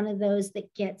also one of those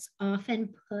that gets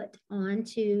often put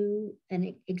onto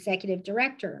an executive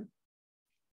director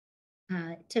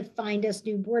to find us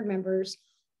new board members,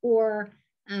 or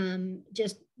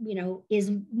just,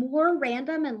 is more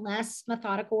random and less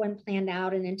methodical and planned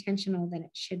out and intentional than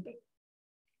it should be.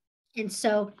 And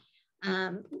so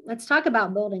let's talk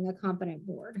about building a competent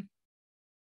board.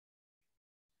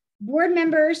 Board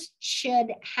members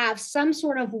should have some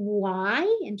sort of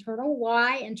why,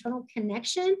 internal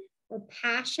connection or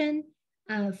passion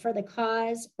for the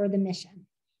cause or the mission.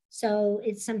 So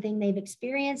it's something they've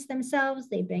experienced themselves,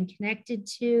 they've been connected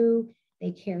to,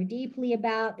 they care deeply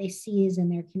about, they see as in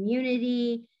their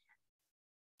community,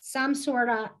 some sort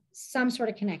of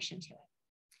connection to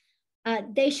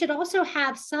it. They should also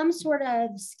have some sort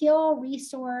of skill,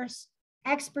 resource,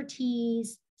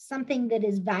 expertise, something that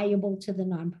is valuable to the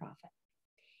nonprofit.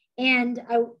 And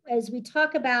as we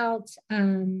talk about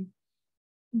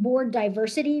board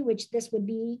diversity, which this would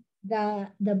be the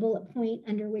bullet point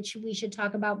under which we should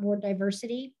talk about board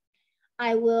diversity,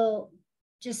 I will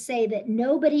just say that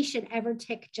nobody should ever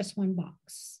tick just one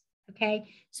box,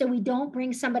 okay? So we don't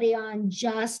bring somebody on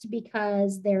just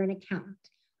because they're an accountant,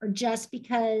 or just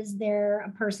because they're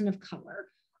a person of color,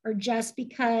 or just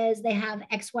because they have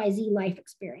XYZ life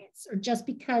experience, or just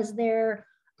because they're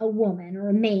a woman or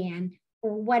a man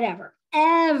or whatever.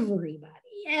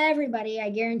 Everybody, I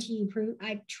guarantee you,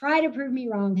 I try to prove me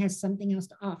wrong, has something else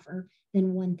to offer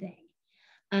than one thing.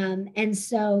 And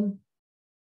so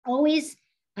always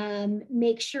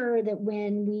make sure that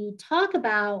when we talk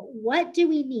about what do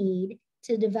we need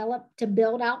to develop, to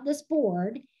build out this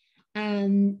board,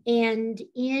 and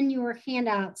in your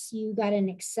handouts, you got an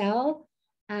Excel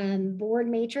board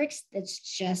matrix. That's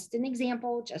just an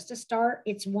example, just a start.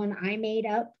 It's one I made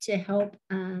up to help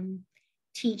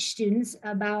teach students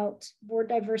about board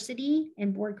diversity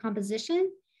and board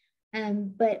composition.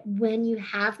 But when you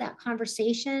have that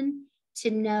conversation,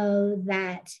 to know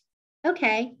that,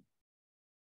 okay,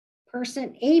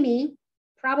 person Amy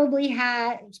probably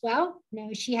has, well,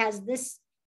 no, she has these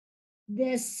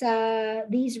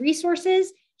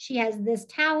resources, she has this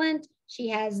talent, she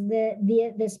has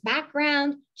this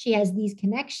background, she has these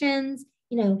connections,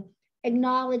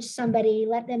 acknowledge somebody,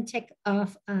 let them tick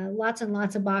off lots and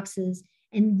lots of boxes,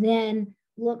 and then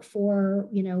look for,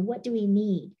 what do we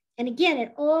need? And again,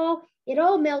 it all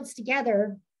melds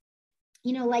together,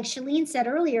 like Shalene said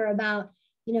earlier about,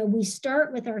 we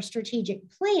start with our strategic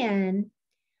plan,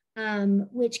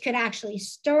 which could actually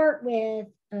start with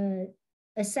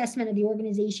assessment of the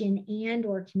organization and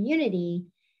or community.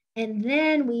 And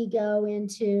then we go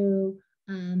into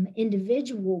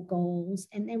individual goals,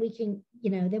 and then we can,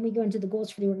 then we go into the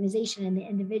goals for the organization and the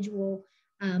individual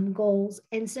goals.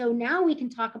 And so now we can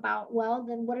talk about, well,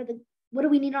 then what do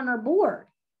we need on our board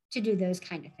to do those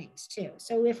kind of things too?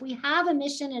 So if we have a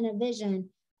mission and a vision,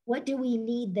 what do we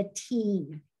need the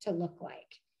team to look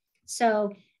like?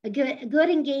 So a good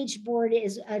engaged board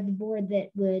is a board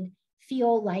that would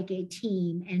feel like a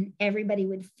team, and everybody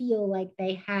would feel like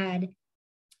they had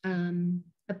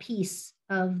a piece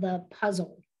of the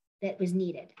puzzle that was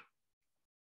needed.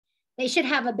 They should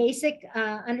have a basic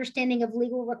understanding of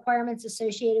legal requirements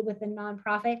associated with a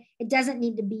nonprofit. It doesn't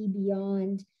need to be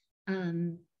beyond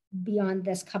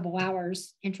this couple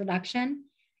hours introduction.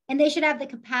 And they should have the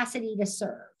capacity to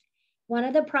serve. One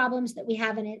of the problems that we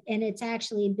have in it, and it's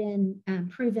actually been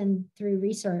proven through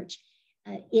research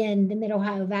in the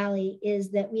Mid-Ohio Valley,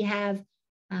 is that we have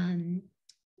an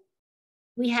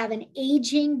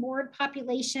aging board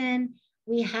population.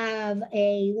 We have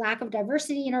a lack of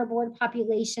diversity in our board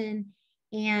population,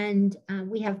 and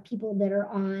we have people that are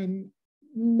on,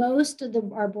 most of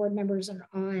our board members are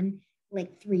on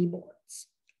like 3 boards,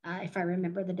 if I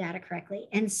remember the data correctly.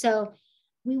 And so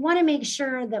we want to make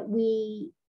sure that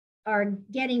we are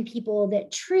getting people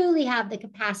that truly have the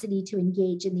capacity to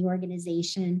engage in the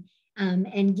organization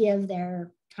and give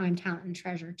their time, talent, and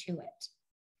treasure to it.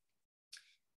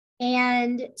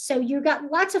 And so you've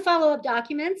got lots of follow-up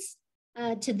documents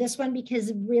to this one,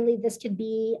 because really this could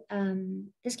be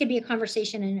a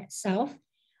conversation in itself.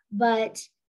 But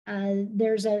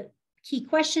there's a key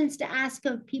questions to ask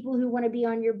of people who want to be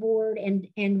on your board, and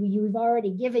we've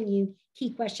already given you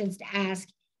key questions to ask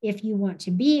if you want to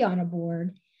be on a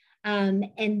board. And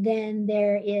then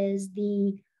there is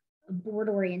the board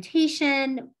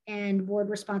orientation and board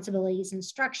responsibilities and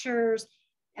structures,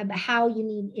 about how you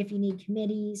need, if you need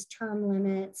committees, term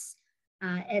limits,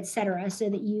 et cetera, so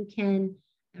that you can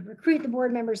recruit the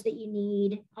board members that you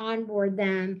need, onboard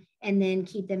them, and then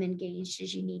keep them engaged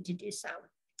as you need to do so.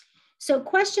 So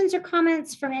questions or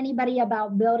comments from anybody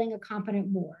about building a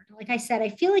competent board? Like I said, I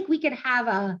feel like we could have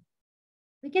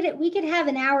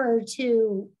an hour or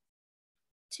two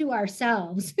to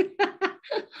ourselves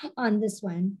on this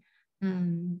one,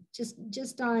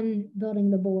 just on building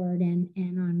the board and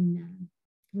on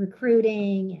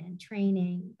recruiting and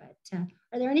training. But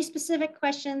are there any specific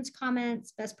questions,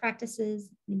 comments, best practices?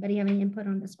 Anybody have any input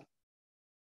on this one?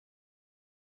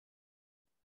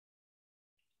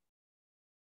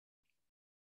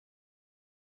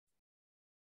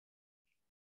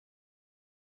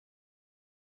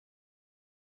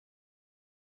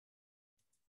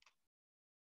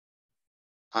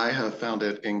 I have found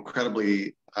it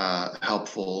incredibly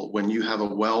helpful when you have a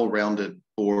well-rounded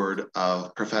board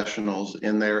of professionals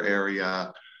in their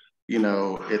area.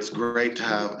 It's great to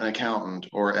have an accountant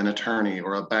or an attorney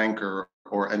or a banker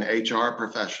or an HR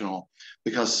professional,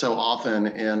 because so often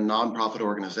in nonprofit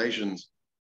organizations,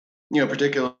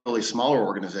 particularly smaller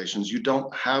organizations, you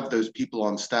don't have those people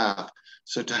on staff.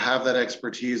 So to have that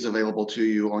expertise available to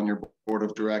you on your board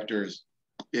of directors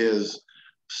is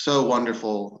so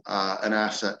wonderful, an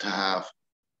asset to have.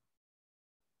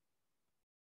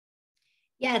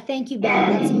 Yeah, thank you,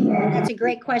 Ben. That's a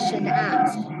great question to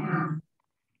ask.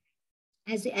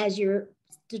 As you're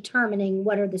determining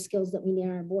what are the skills that we need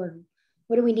on our board,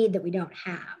 what do we need that we don't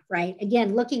have, right?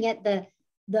 Again, looking at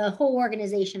the whole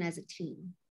organization as a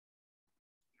team.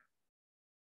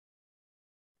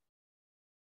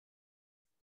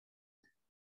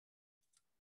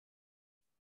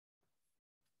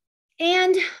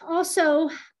 And also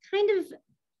kind of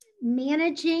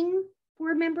managing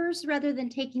board members rather than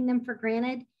taking them for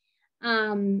granted,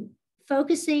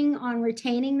 focusing on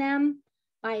retaining them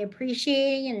by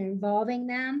appreciating and involving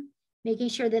them, making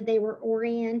sure that they were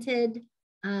oriented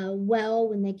well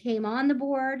when they came on the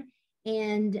board,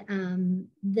 and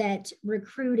that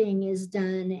recruiting is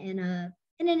done in an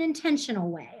intentional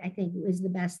way, I think was the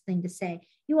best thing to say.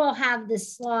 You all have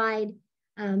this slide.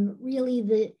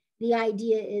 Really, the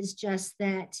idea is just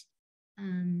that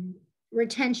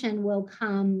retention will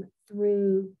come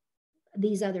through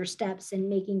these other steps and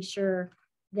making sure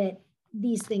that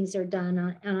these things are done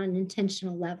on an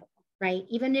intentional level, right?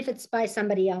 Even if it's by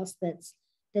somebody else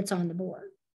that's on the board.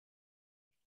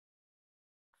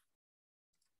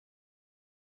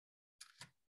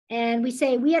 And we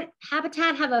say we at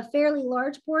Habitat have a fairly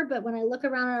large board, but when I look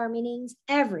around at our meetings,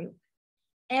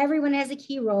 everyone has a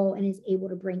key role and is able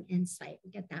to bring insight.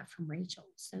 We get that from Rachel.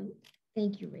 So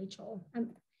thank you, Rachel.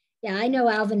 Yeah, I know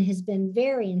Alvin has been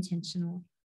very intentional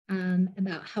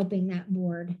about helping that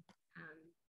board,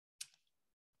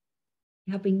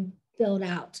 helping build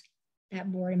out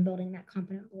that board and building that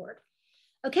competent board.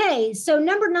 Okay, so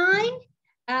number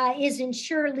 9 is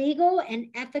ensure legal and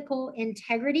ethical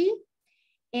integrity.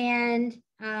 And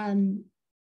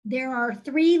there are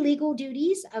 3 legal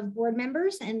duties of board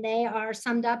members, and they are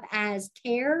summed up as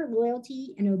care,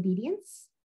 loyalty, and obedience.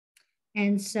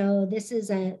 And so this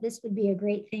would be a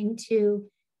great thing to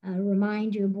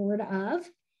remind your board of.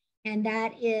 And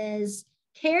that is,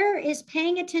 care is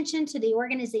paying attention to the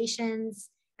organization's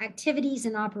activities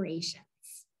and operations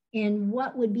in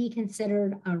what would be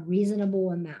considered a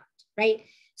reasonable amount, right?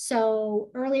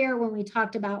 So earlier when we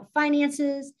talked about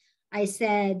finances, I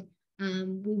said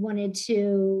we wanted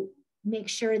to make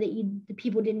sure that the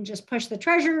people didn't just push the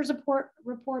treasurer's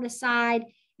report aside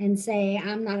and say,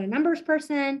 I'm not a numbers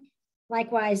person.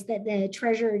 Likewise, that the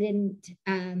treasurer didn't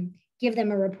give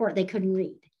them a report they couldn't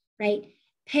read, right?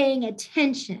 Paying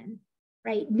attention,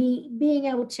 right? Being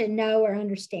able to know or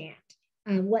understand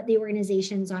what the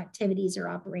organization's activities or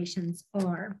operations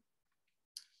are.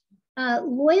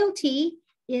 Loyalty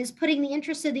is putting the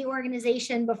interests of the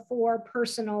organization before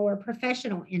personal or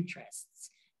professional interests,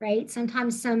 right?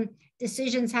 Sometimes some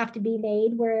decisions have to be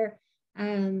made where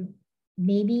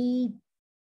maybe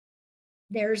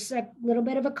there's a little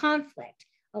bit of a conflict.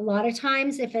 A lot of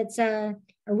times, if it's a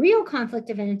real conflict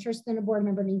of interest, then a board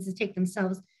member needs to take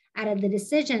themselves out of the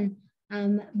decision.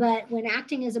 But when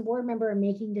acting as a board member and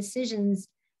making decisions,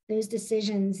 those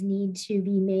decisions need to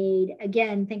be made.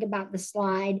 Again, think about the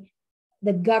slide.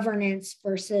 The governance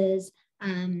versus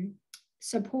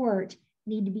support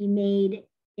need to be made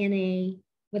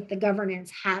with the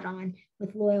governance hat on,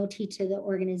 with loyalty to the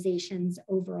organization's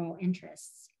overall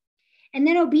interests. And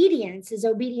then obedience is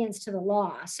obedience to the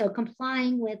law. So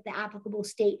complying with the applicable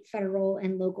state, federal,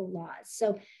 and local laws.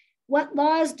 So what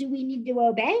laws do we need to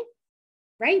obey,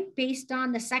 right? Based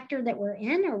on the sector that we're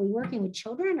in. Are we working with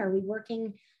children? Are we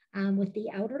working with the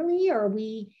elderly? Are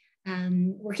we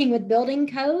working with building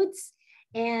codes?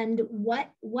 And what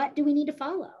do we need to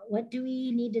follow? What do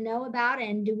we need to know about?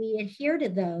 And do we adhere to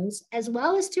those, as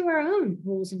well as to our own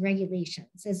rules and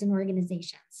regulations as an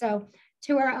organization? So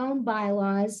to our own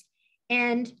bylaws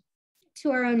and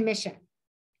to our own mission.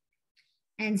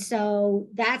 And so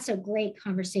that's a great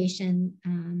conversation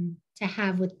to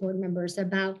have with board members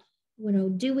about,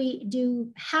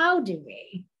 how do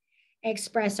we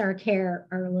express our care,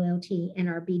 our loyalty, and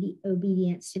our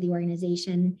obedience to the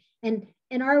organization? And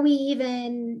are we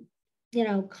even,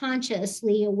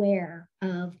 consciously aware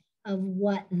of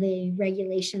what the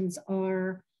regulations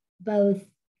are, both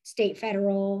state,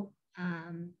 federal,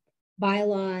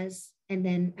 bylaws, and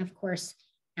then, of course,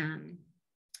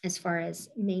 as far as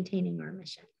maintaining our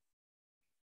mission.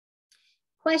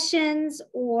 Questions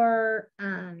or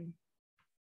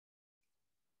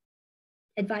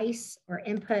advice or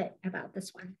input about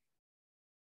this one?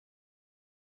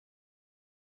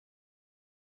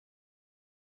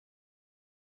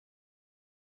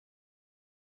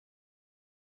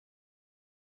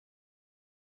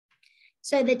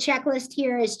 So the checklist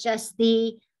here is just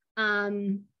the,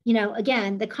 you know,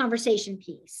 again, the conversation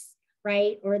piece,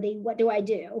 right? Or the, what do I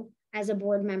do as a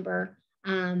board member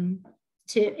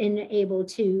to enable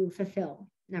to fulfill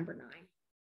number 9.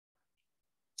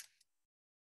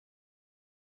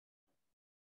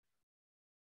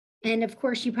 And of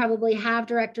course, you probably have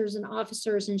directors and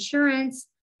officers insurance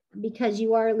because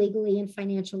you are legally and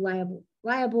financially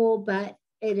liable, but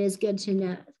it is good to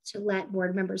know, to let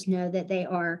board members know that they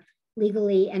are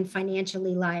legally and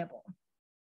financially liable.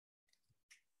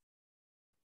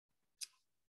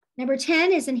 Number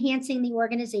 10 is enhancing the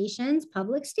organization's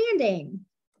public standing.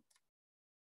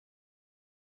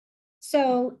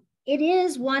 So it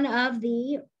is one of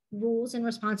the rules and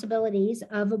responsibilities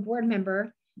of a board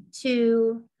member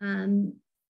to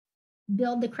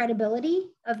build the credibility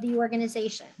of the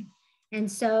organization. And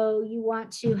so you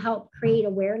want to help create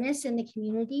awareness in the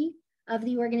community of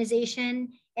the organization,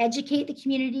 educate the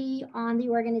community on the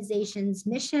organization's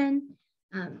mission,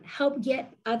 help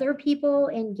get other people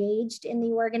engaged in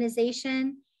the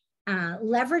organization,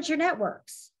 leverage your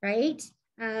networks, right?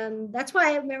 That's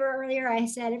why I remember earlier I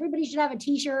said everybody should have a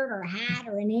t-shirt or a hat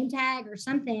or a name tag or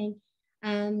something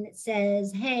that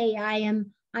says, hey,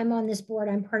 I'm on this board,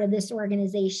 I'm part of this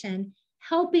organization,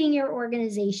 helping your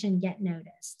organization get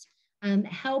noticed.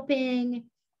 Helping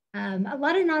a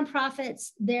lot of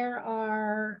nonprofits, there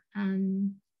are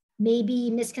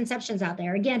maybe misconceptions out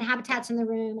there. Again, Habitat's in the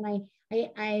room, and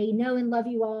I know and love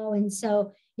you all. And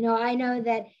so, you know, I know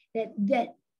that the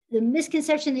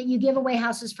misconception that you give away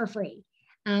houses for free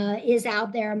is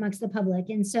out there amongst the public.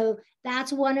 And so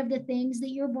that's one of the things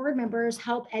that your board members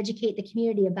help educate the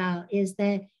community about, is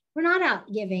that we're not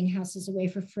out giving houses away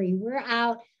for free. We're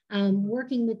out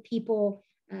working with people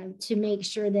to make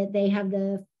sure that they have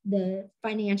the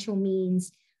financial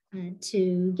means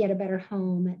to get a better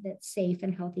home that's safe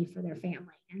and healthy for their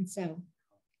family. And so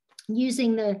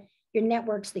using your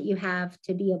networks that you have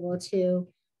to be able to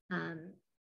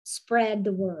spread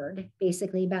the word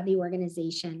basically about the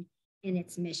organization and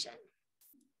its mission.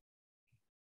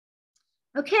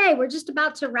 Okay, we're just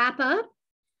about to wrap up.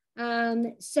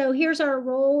 So here's our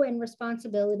role and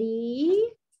responsibility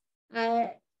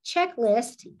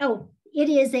checklist. Oh, it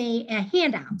is a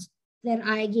handout that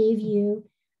I gave you.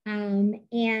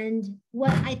 And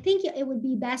what I think it would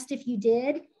be best if you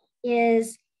did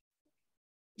is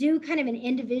do kind of an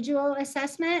individual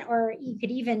assessment, or you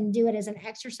could even do it as an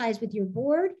exercise with your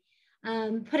board,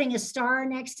 putting a star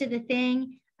next to the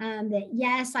thing that,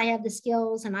 yes, I have the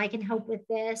skills and I can help with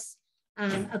this,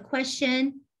 a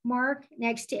question mark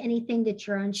next to anything that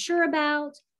you're unsure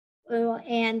about,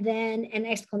 and then an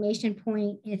exclamation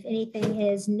point if anything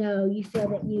is no, you feel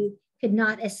that you could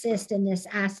not assist in this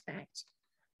aspect.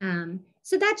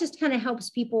 So that just kind of helps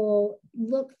people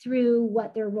look through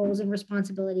what their roles and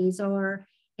responsibilities are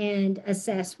and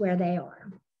assess where they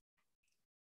are.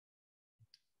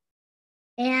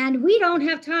 And we don't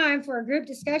have time for a group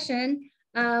discussion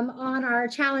on our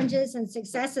challenges and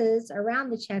successes around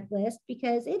the checklist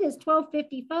because it is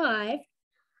 12:55.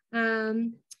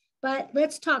 But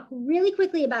let's talk really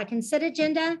quickly about consent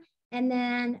agenda and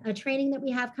then a training that we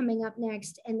have coming up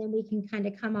next, and then we can kind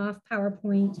of come off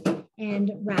PowerPoint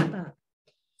and wrap up.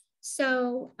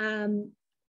 So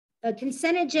a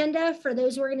consent agenda for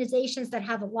those organizations that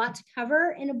have a lot to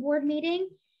cover in a board meeting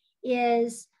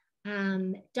is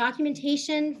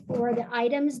documentation for the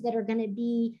items that are going to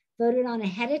be voted on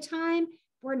ahead of time,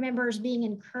 board members being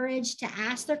encouraged to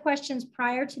ask their questions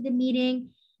prior to the meeting.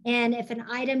 And if an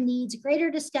item needs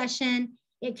greater discussion,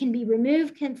 it can be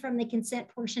removed from the consent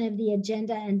portion of the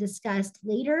agenda and discussed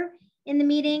later in the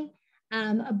meeting.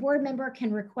 A board member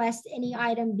can request any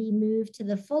item be moved to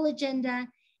the full agenda,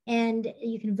 and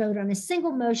you can vote on a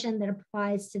single motion that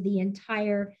applies to the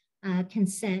entire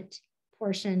consent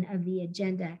portion of the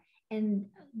agenda. And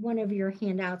one of your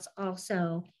handouts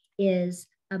also is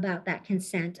about that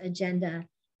consent agenda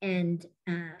and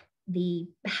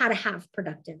how to have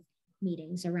productive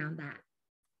meetings around that.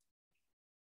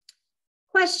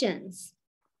 Questions?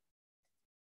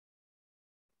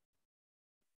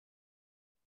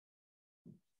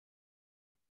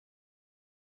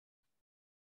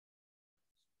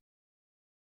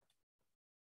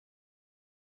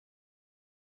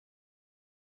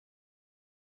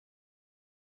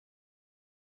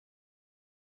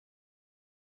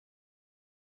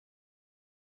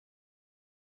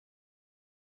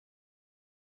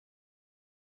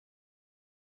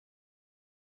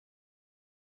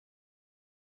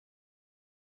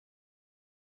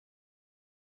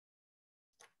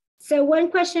 So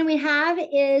one question we have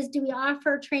is, do we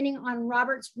offer training on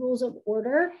Robert's Rules of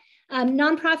Order?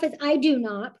 Nonprofits, I do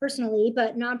not personally,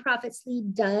 but Nonprofits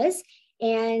Lead does.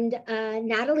 And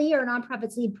Natalie, our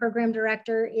Nonprofits Lead Program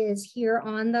Director, is here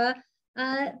on the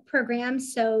program,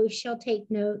 so she'll take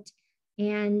note,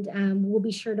 and we'll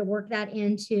be sure to work that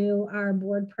into our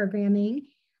board programming.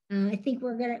 I think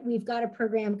we've got a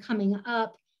program coming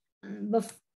up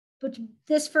but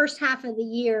this first half of the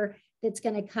year that's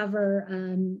going to cover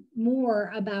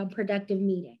more about productive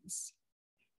meetings.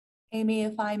 Amy,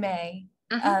 if I may,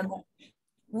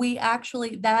 we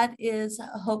actually, that is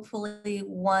hopefully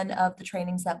one of the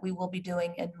trainings that we will be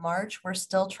doing in March. We're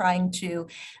still trying to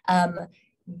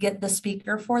get the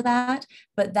speaker for that,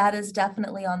 but that is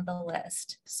definitely on the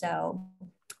list. So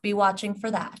be watching for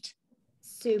that.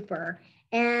 Super.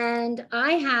 And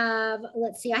I have,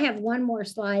 let's see, I have one more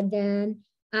slide then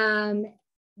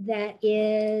that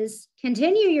is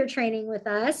continue your training with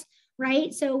us,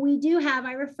 right? So we do have,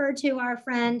 I refer to our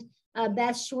friend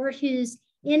Beth Short, who's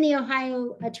in the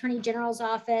Ohio Attorney General's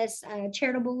Office,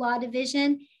 Charitable Law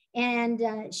Division,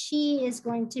 and she is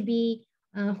going to be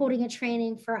holding a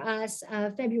training for us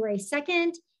February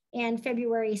 2nd and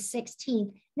February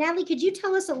 16th. Natalie, could you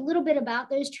tell us a little bit about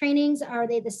those trainings? Are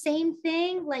they the same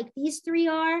thing like these three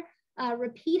are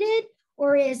repeated,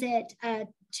 or is it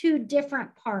two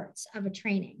different parts of a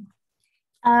training?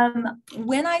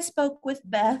 When I spoke with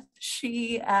Beth,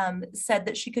 she said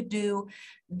that she could do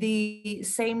the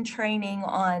same training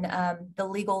on the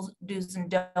legal do's and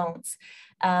don'ts,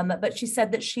 but she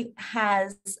said that she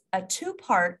has a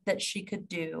two-part that she could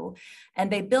do, and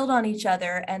they build on each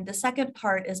other, and the second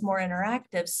part is more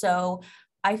interactive. So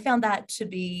I found that to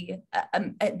be,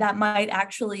 that might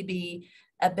actually be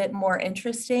a bit more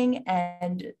interesting,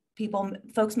 and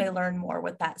folks may learn more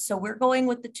with that. So we're going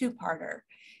with the two-parter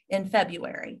in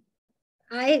February.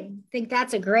 I think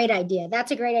that's a great idea.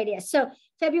 That's a great idea. So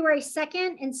February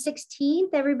 2nd and 16th,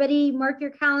 everybody mark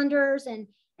your calendars and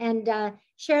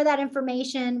share that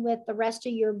information with the rest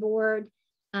of your board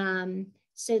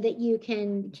so that you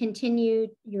can continue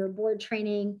your board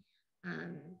training,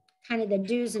 kind of the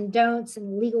do's and don'ts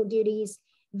and legal duties.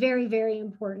 Very, very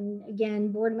important.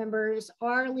 Again, board members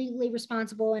are legally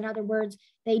responsible. In other words,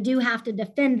 they do have to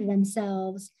defend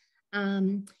themselves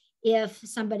if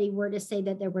somebody were to say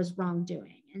that there was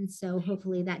wrongdoing. And so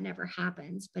hopefully that never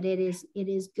happens, but it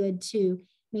is good to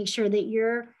make sure that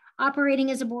you're operating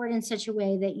as a board in such a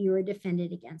way that you are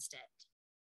defended against it.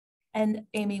 And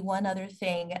Amy, one other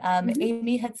thing,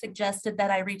 Amy had suggested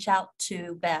that I reach out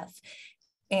to Beth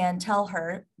and tell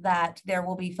her that there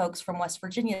will be folks from West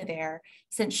Virginia there,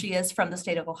 since she is from the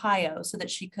state of Ohio, so that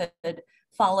she could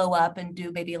follow up and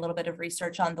do maybe a little bit of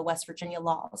research on the West Virginia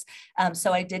laws.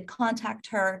 So I did contact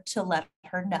her to let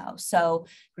her know. So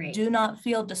Great. Do not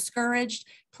feel discouraged.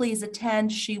 Please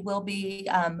attend. She will be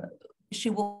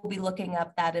looking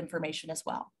up that information as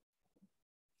well.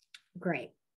 Great.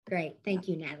 Great. Thank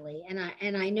you, Natalie.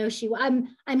 And I know she will.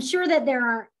 I'm sure that there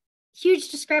are huge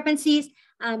discrepancies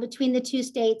between the two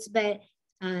states, but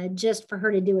just for her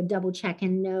to do a double check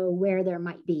and know where there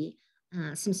might be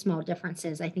some small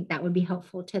differences, I think that would be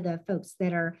helpful to the folks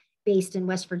that are based in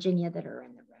West Virginia that are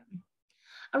in the room.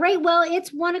 All right, well,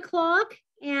 it's 1 o'clock,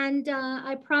 and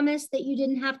I promised that you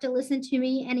didn't have to listen to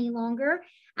me any longer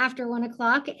after 1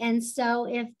 o'clock. And so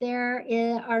if there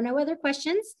are no other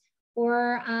questions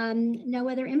or no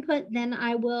other input, then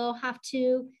I will have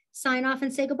to sign off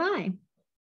and say goodbye.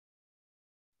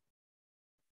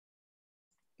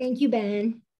 Thank you,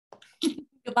 Ben.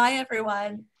 Goodbye,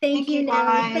 everyone. Thank you,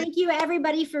 Natalie. Thank you,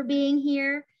 everybody, for being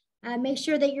here. Make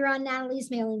sure that you're on Natalie's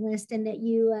mailing list and that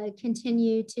you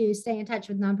continue to stay in touch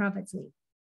with Nonprofits Lead.